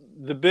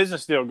the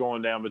business deal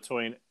going down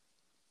between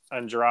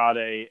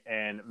Andrade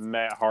and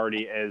Matt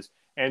Hardy, as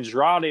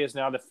Andrade is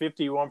now the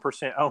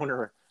 51%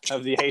 owner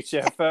of the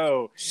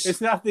HFO.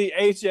 It's not the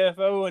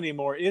HFO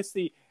anymore. It's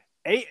the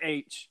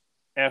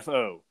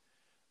AHFO.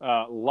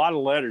 A lot of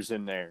letters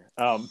in there.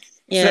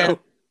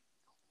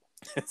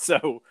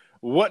 So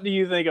what do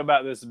you think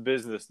about this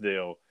business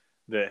deal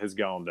that has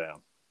gone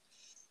down?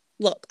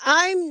 Look,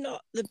 I'm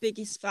not the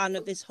biggest fan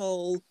of this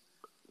whole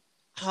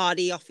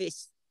Hardy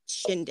office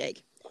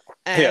shindig.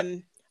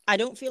 I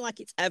don't feel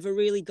like it's ever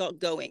really got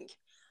going.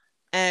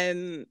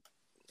 I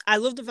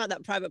love the fact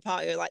that Private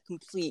Party are like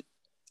complete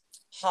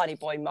Hardy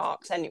Boy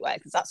marks anyway,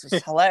 because that's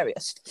just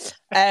hilarious.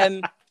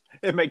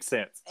 It makes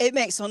sense. It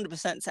makes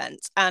 100%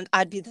 sense, and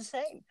I'd be the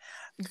same.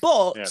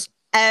 But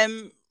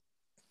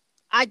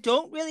I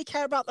don't really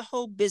care about the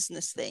whole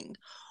business thing.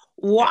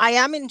 What I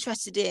am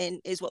interested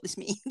in is what this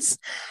means.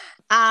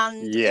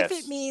 And if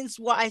it means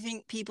what I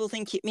think people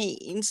think it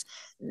means,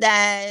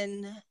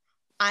 then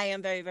I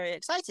am very, very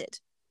excited.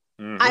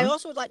 I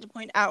also would like to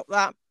point out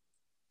that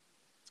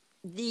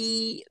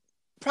the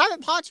Private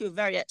Party were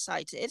very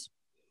excited.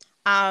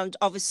 And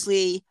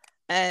obviously,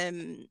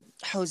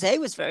 Jose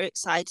was very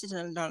excited,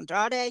 and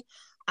Andrade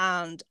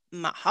and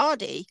Matt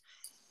Hardy.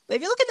 But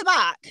if you look at the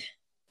back,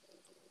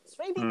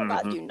 3 people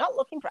that do not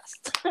look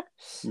impressed.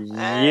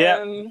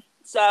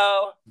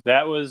 So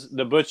that was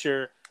the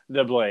Butcher,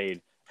 the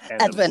Blade,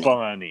 and the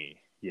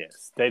Bunny.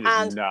 Yes, they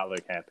did not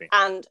look happy.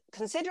 And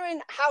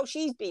considering how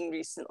she's been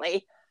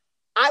recently,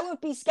 I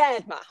would be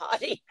scared, Matt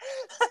Hardy.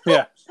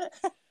 Yeah.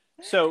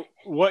 So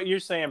what you're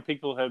saying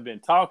people have been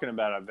talking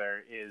about out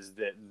there is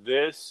that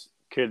this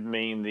could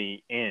mean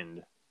the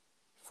end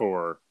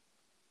for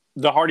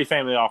the Hardy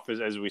family office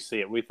as we see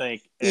it. We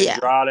think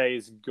Andrade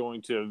is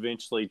going to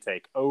eventually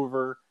take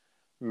over.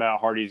 Matt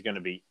Hardy is going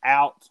to be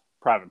out.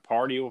 Private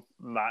Party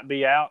might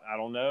be out. I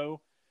don't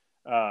know.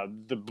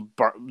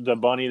 The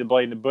Bunny, the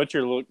Blade, and the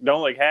Butcher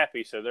don't look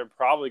happy, so they're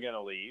probably going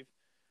to leave.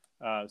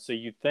 So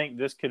you think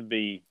this could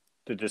be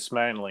the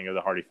dismantling of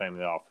the Hardy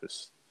family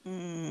office.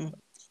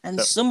 And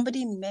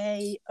somebody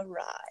may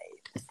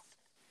arrive.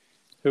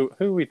 Who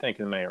are we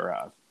thinking may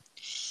arrive?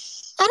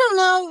 I don't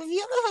know. Have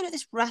you ever heard of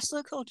this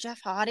wrestler called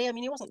Jeff Hardy? I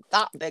mean, he wasn't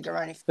that big or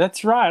anything.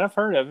 That's right. I've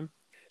heard of him.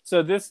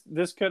 So this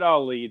could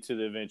all lead to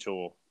the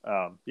eventual,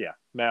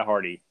 Matt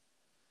Hardy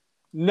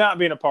not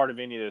being a part of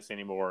any of this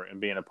anymore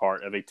and being a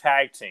part of a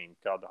tag team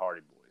called the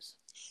Hardy Boys.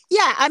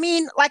 Yeah, I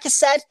mean, like I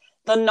said,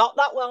 they're not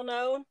that well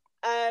known.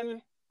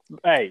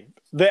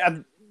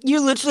 You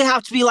literally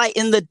have to be like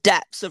in the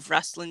depths of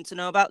wrestling to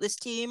know about this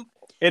team.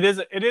 It is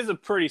a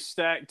pretty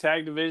stacked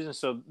tag division,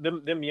 so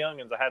them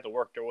youngins will have to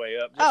work their way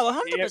up.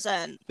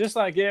 100%. Just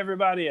like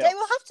everybody else. They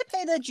will have to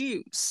pay their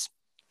dues.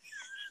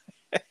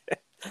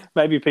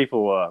 Maybe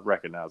people will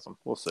recognize them.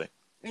 We'll see.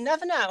 You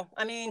never know.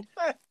 I mean,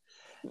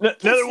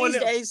 another one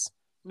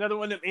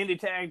of them indie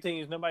tag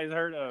teams nobody's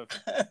heard of.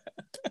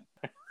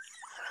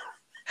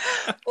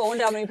 I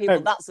wonder how many people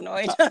that's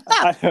annoyed.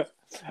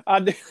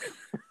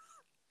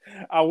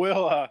 I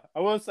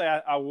will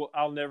say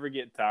I'll never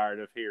get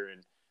tired of hearing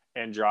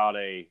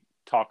Andrade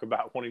talk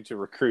about wanting to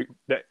recruit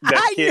that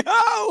kid.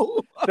 I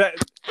know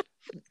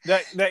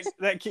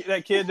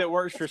that kid that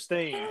works for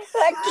Sting.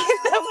 That kid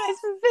that works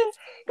for Sting.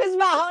 Because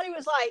Matt Hardy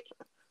was like,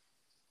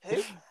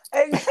 who?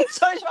 And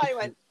so Hardy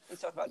went, he's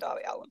talking about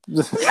Darby Allin.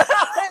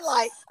 I'm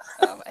like,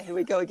 here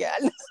we go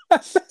again.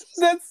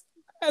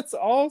 That's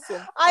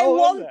awesome.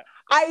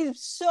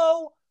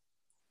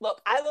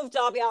 Look, I love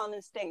Darby Allin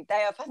and Sting.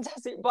 They are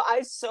fantastic, but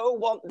I so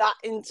want that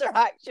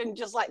interaction,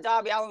 just like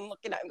Darby Allin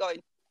looking at him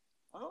going,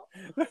 oh.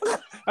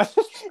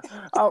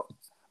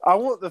 I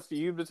want the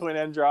feud between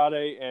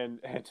Andrade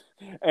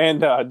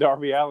and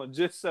Darby Allin,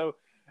 just so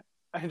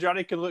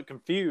Andrade can look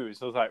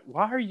confused. I was like,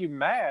 why are you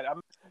mad?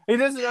 He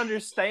doesn't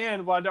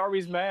understand why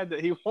Darby's mad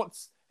that he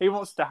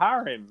wants to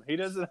hire him. He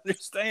doesn't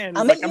understand.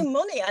 I'm making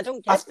money. I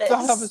don't get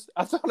this.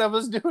 I thought I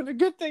was doing a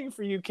good thing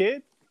for you,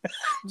 kid.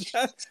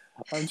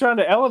 I'm trying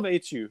to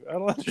elevate you. I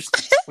don't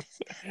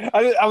understand.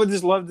 I would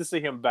just love to see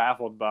him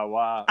baffled by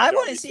why. I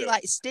want to see so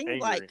like Sting. angry.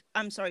 Like,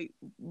 I'm sorry,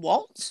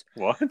 what?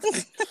 What?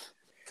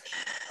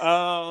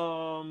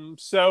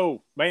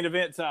 So main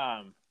event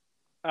time.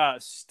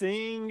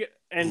 Sting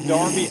and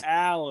Darby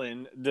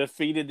Allin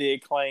defeated the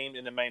Acclaimed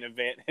in the main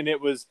event, and it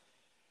was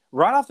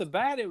right off the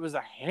bat. It was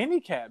a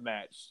handicap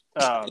match.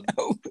 Oh,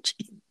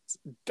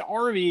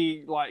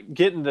 Darby like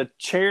getting the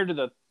chair to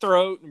the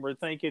throat, and we're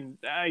thinking,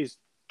 he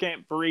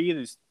can't breathe.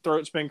 His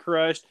throat's been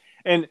crushed.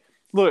 And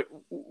look,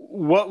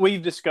 what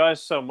we've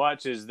discussed so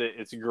much is that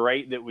it's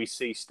great that we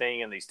see Sting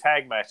in these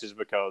tag matches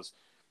because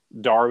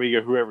Darby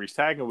or whoever he's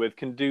tagging with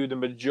can do the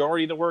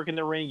majority of the work in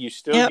the ring. You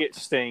still get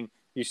Sting.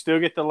 You still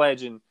get the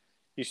legend.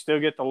 You still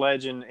get the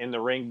legend in the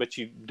ring, but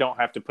you don't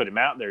have to put him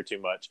out there too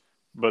much.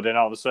 But then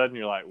all of a sudden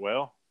you're like,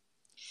 well,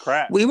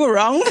 crap. We were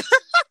wrong.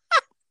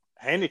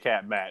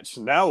 Handicap match.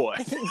 Now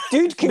what?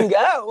 Dude can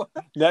go.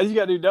 Now you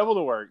got to do double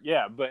the work.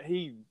 Yeah, but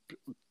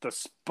the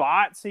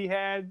spots he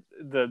had,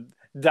 the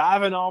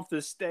diving off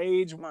the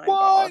stage. My what?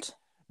 God.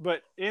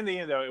 But in the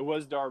end, though, it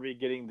was Darby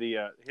getting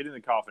the hitting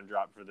the coffin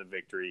drop for the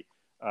victory,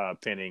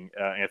 pinning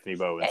Anthony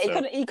Bowen.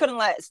 Yeah, he couldn't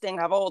let Sting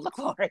have all the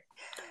glory.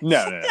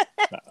 No.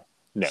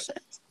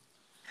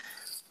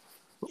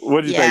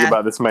 What did you think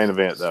about this main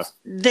event, though?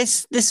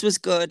 This was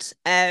good.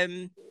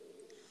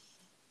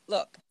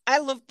 Look, I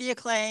love the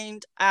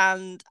Acclaimed,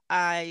 and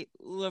I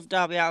love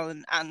Darby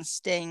Allin and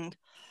Sting.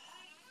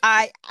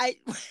 I've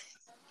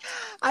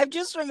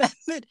just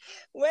remembered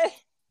when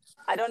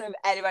I don't know if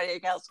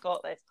anybody else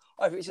caught this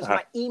or if it's just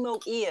my emo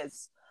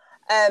ears.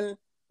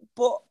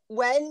 But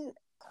when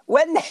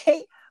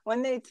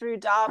they threw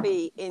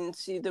Darby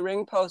into the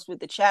ring post with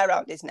the chair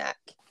around his neck,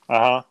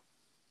 I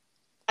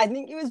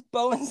think it was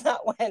Bones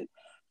that went,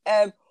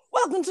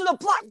 "Welcome to the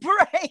Black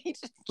Parade."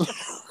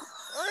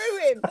 Threw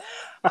him.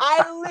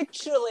 I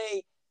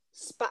literally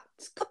spat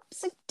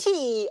cups of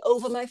tea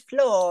over my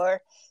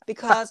floor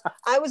because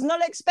I was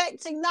not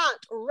expecting that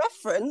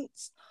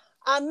reference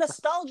and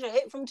nostalgia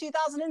hit from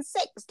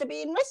 2006 to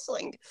be in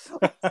wrestling.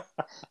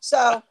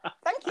 So,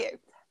 thank you.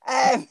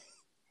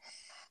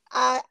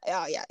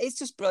 It's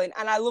just brilliant.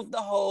 And I love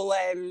the whole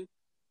the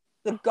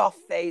goth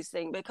phase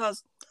thing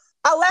because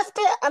I left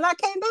it and I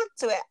came back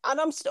to it and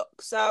I'm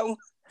stuck. So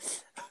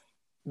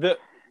it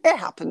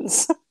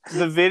happens.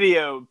 The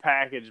video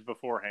package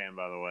beforehand,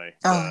 by the way.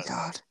 Oh,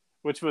 God.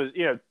 Which was,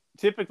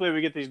 typically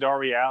we get these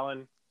Darby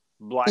Allin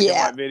black and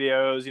white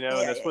videos, and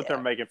that's what they're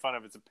making fun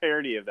of. It's a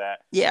parody of that.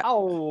 Yeah. I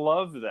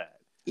love that.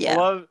 Yeah. I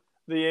love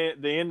the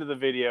end of the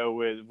video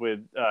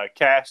with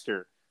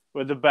Caster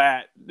with the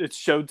bat. It's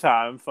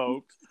showtime,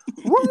 folks.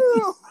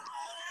 Woo!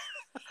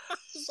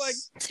 It's like,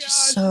 God,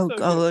 so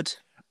good.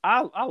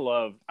 I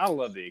love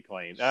the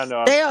Acclaimed. I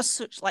know they are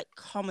such like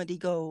comedy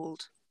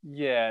gold.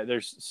 Yeah,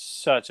 there's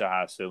such a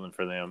high ceiling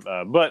for them,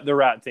 but the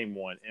right team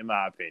won, in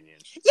my opinion.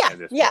 Yeah.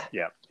 Do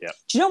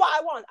you know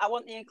what I want? I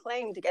want the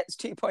Acclaimed against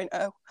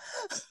 2.0.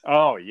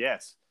 Oh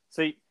yes.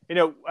 See,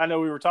 I know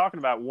we were talking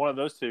about one of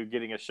those two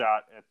getting a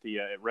shot at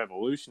the at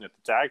Revolution at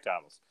the tag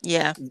titles.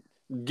 Yeah.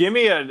 Give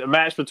me a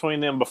match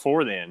between them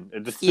before then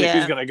to see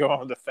who's going to go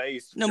on the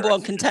face. Number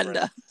one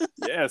contender.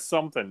 Yeah,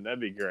 something. That'd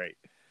be great.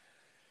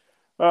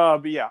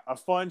 But yeah, a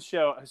fun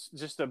show.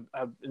 Just a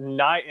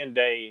night and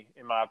day,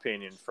 in my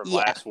opinion, from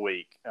last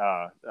week.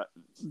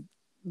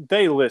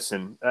 They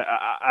listen.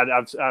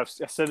 I've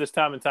said this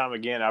time and time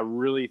again. I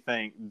really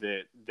think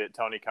that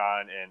Tony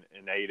Khan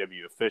and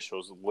AEW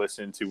officials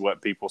listen to what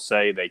people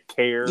say. They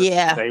care.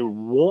 Yeah. They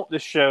want the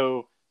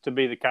show to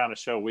be the kind of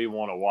show we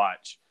want to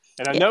watch.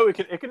 And I know it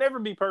can never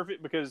be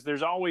perfect because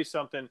there's always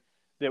something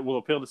that will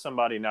appeal to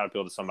somebody and not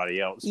appeal to somebody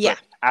else. Yeah.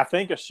 But I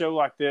think a show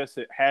like this,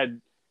 it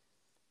had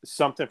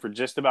something for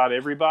just about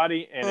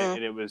everybody,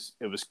 and it was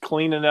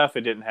clean enough.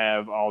 It didn't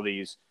have all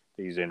these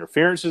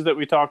interferences that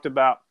we talked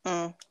about.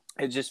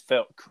 It just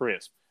felt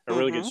crisp, a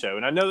really good show.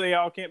 And I know they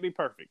all can't be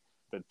perfect,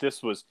 but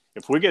this was,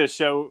 if we get a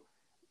show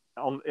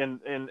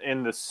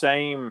in the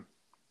same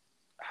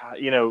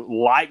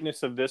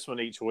likeness of this one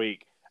each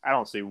week, I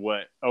don't see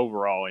what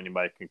overall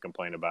anybody can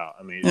complain about.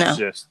 I mean, it's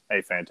just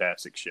a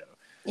fantastic show.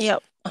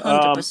 Yep,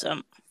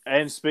 100%.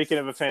 And speaking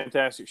of a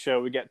fantastic show,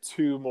 we got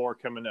two more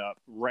coming up.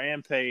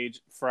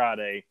 Rampage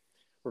Friday.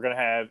 We're going to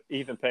have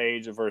Ethan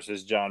Page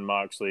versus Jon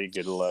Moxley.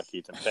 Good luck,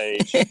 Ethan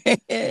Page.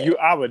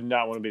 I would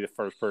not want to be the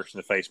first person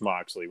to face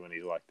Moxley when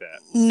he's like that.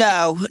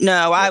 No.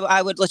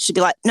 I would literally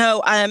be like,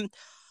 no,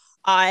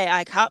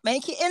 I can't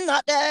make it in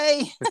that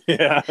day.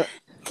 Yeah.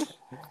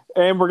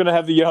 And we're going to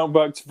have the Young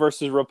Bucks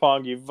versus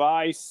Roppongi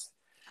Vice.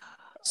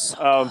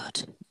 So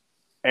good.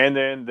 And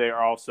then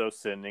they're also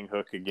sending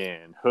Hook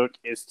again. Hook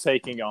is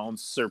taking on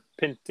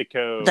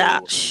Serpentico.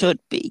 That should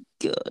be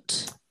good.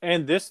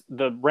 And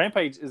the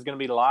Rampage is going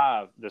to be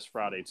live this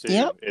Friday, too.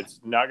 Yep. It's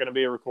not going to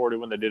be a recorded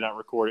one. They did not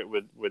record it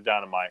with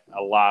Dynamite.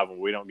 A live one.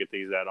 We don't get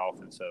these that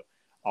often, so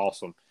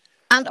awesome.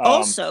 And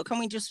also, can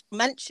we just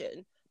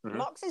mention,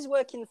 Mox is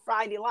working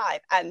Friday live,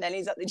 and then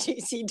he's at the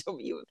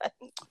GCW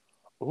event.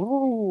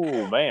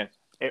 Ooh, man.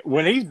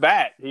 when he's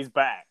back, he's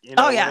back. You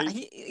know,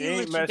 he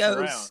ain't messing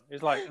around.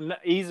 He's like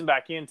easing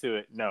back into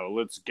it. No,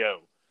 let's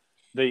go.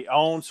 The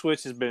on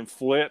switch has been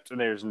flipped, and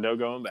there's no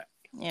going back.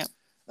 Yeah.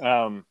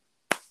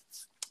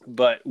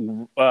 But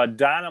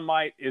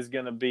Dynamite is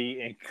going to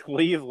be in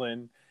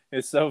Cleveland.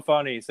 It's so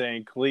funny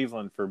saying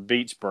Cleveland for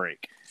beach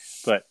break,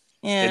 but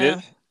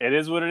it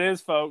is what it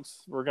is,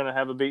 folks. We're going to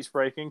have a beach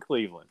break in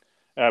Cleveland.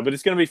 But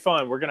it's going to be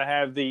fun. We're going to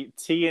have the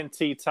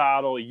TNT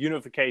title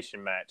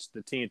unification match.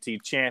 The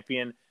TNT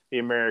champion, the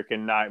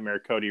American Nightmare,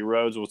 Cody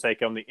Rhodes, will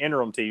take on the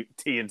interim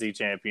TNT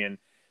champion,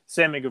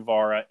 Sammy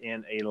Guevara,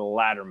 in a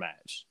ladder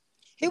match.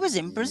 He was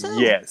in Brazil.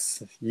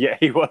 Yes. Yeah,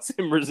 he was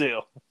in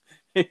Brazil.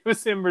 He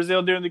was in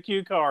Brazil doing the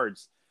cue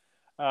cards.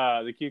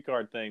 The cue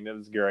card thing. That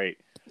was great.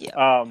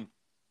 Yeah.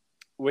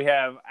 We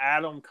have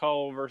Adam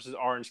Cole versus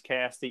Orange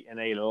Cassidy in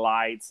a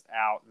lights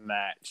out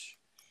match.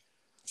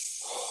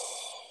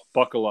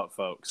 Buckle up,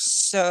 folks.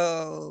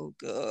 So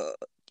good.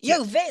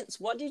 Yo, Vince,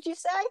 what did you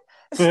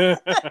say?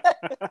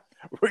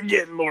 We're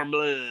getting more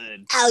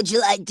blood. How'd you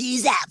like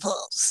these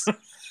apples?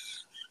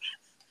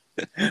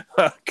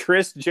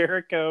 Chris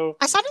Jericho.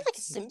 I sounded like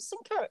a Simpson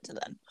character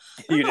then.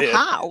 You did.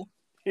 How?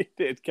 He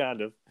did,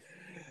 kind of.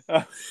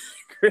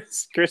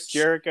 Chris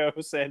Jericho,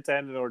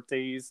 Santana, and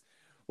Ortiz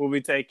will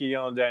be taking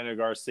on Daniel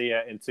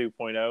Garcia in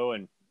 2.0,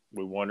 and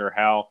we wonder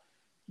how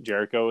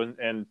Jericho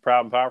and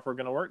Proud and Powerful are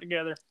going to work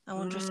together. I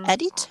wonder if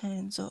Eddie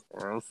turns up.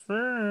 We'll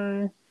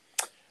see.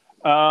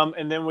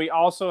 And then we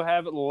also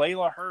have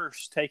Layla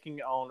Hirsch taking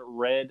on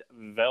Red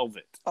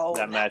Velvet. Oh,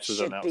 that match was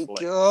announced late.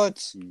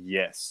 Good.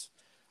 Yes.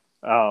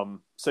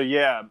 So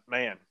yeah,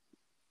 man,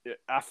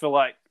 I feel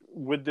like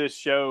with this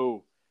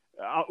show,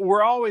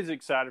 we're always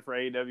excited for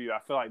AEW. I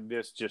feel like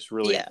this just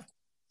really,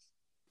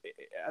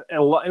 it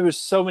was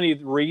so many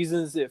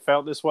reasons it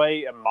felt this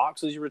way. And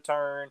Moxley's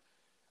return,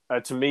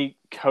 to me,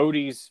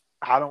 Cody's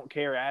I don't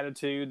care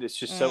attitude. It's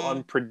just so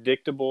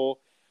unpredictable.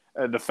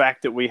 The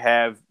fact that we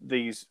have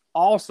these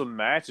awesome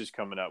matches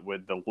coming up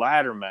with the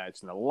ladder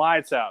match and the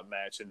lights out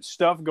match and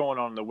stuff going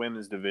on in the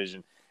women's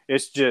division.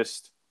 It's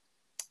just,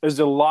 there's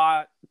a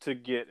lot to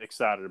get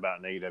excited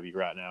about in AEW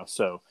right now.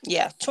 So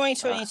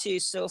 2022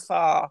 so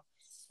far.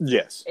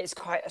 Yes. It's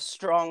quite a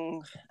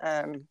strong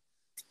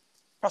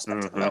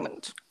prospect at the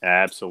moment.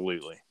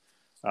 Absolutely.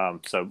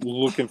 So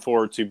looking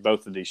forward to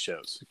both of these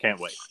shows. Can't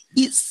wait.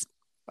 Yes.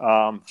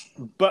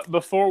 But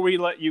before we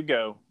let you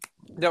go,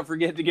 don't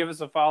forget to give us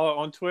a follow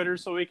on Twitter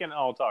so we can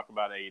all talk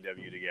about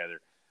AEW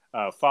together.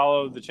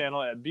 Follow the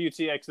channel at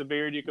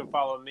BeautyXTheBeard. You can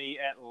follow me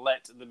at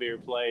Let the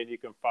Beard Play. And you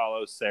can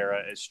follow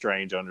Sarah at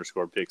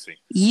Strange_Pixie.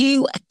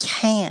 You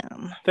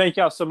can. Thank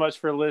y'all so much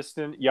for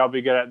listening. Y'all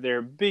be good out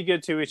there. Be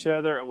good to each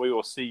other. And we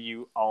will see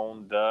you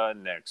on the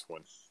next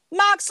one.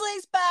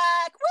 Moxley's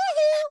back.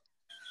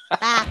 Woohoo!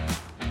 Bye.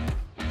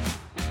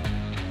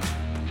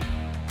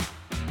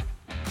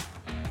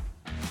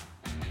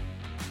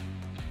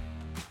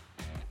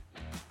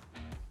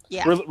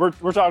 Yeah.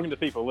 We're talking to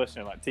people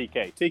listening like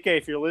TK. TK,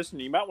 if you're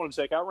listening, you might want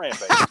to check out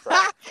Rampage.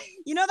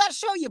 You know that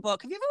show you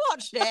book? Have you ever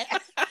watched it?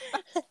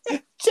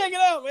 Check it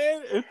out,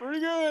 man. It's pretty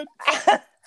good.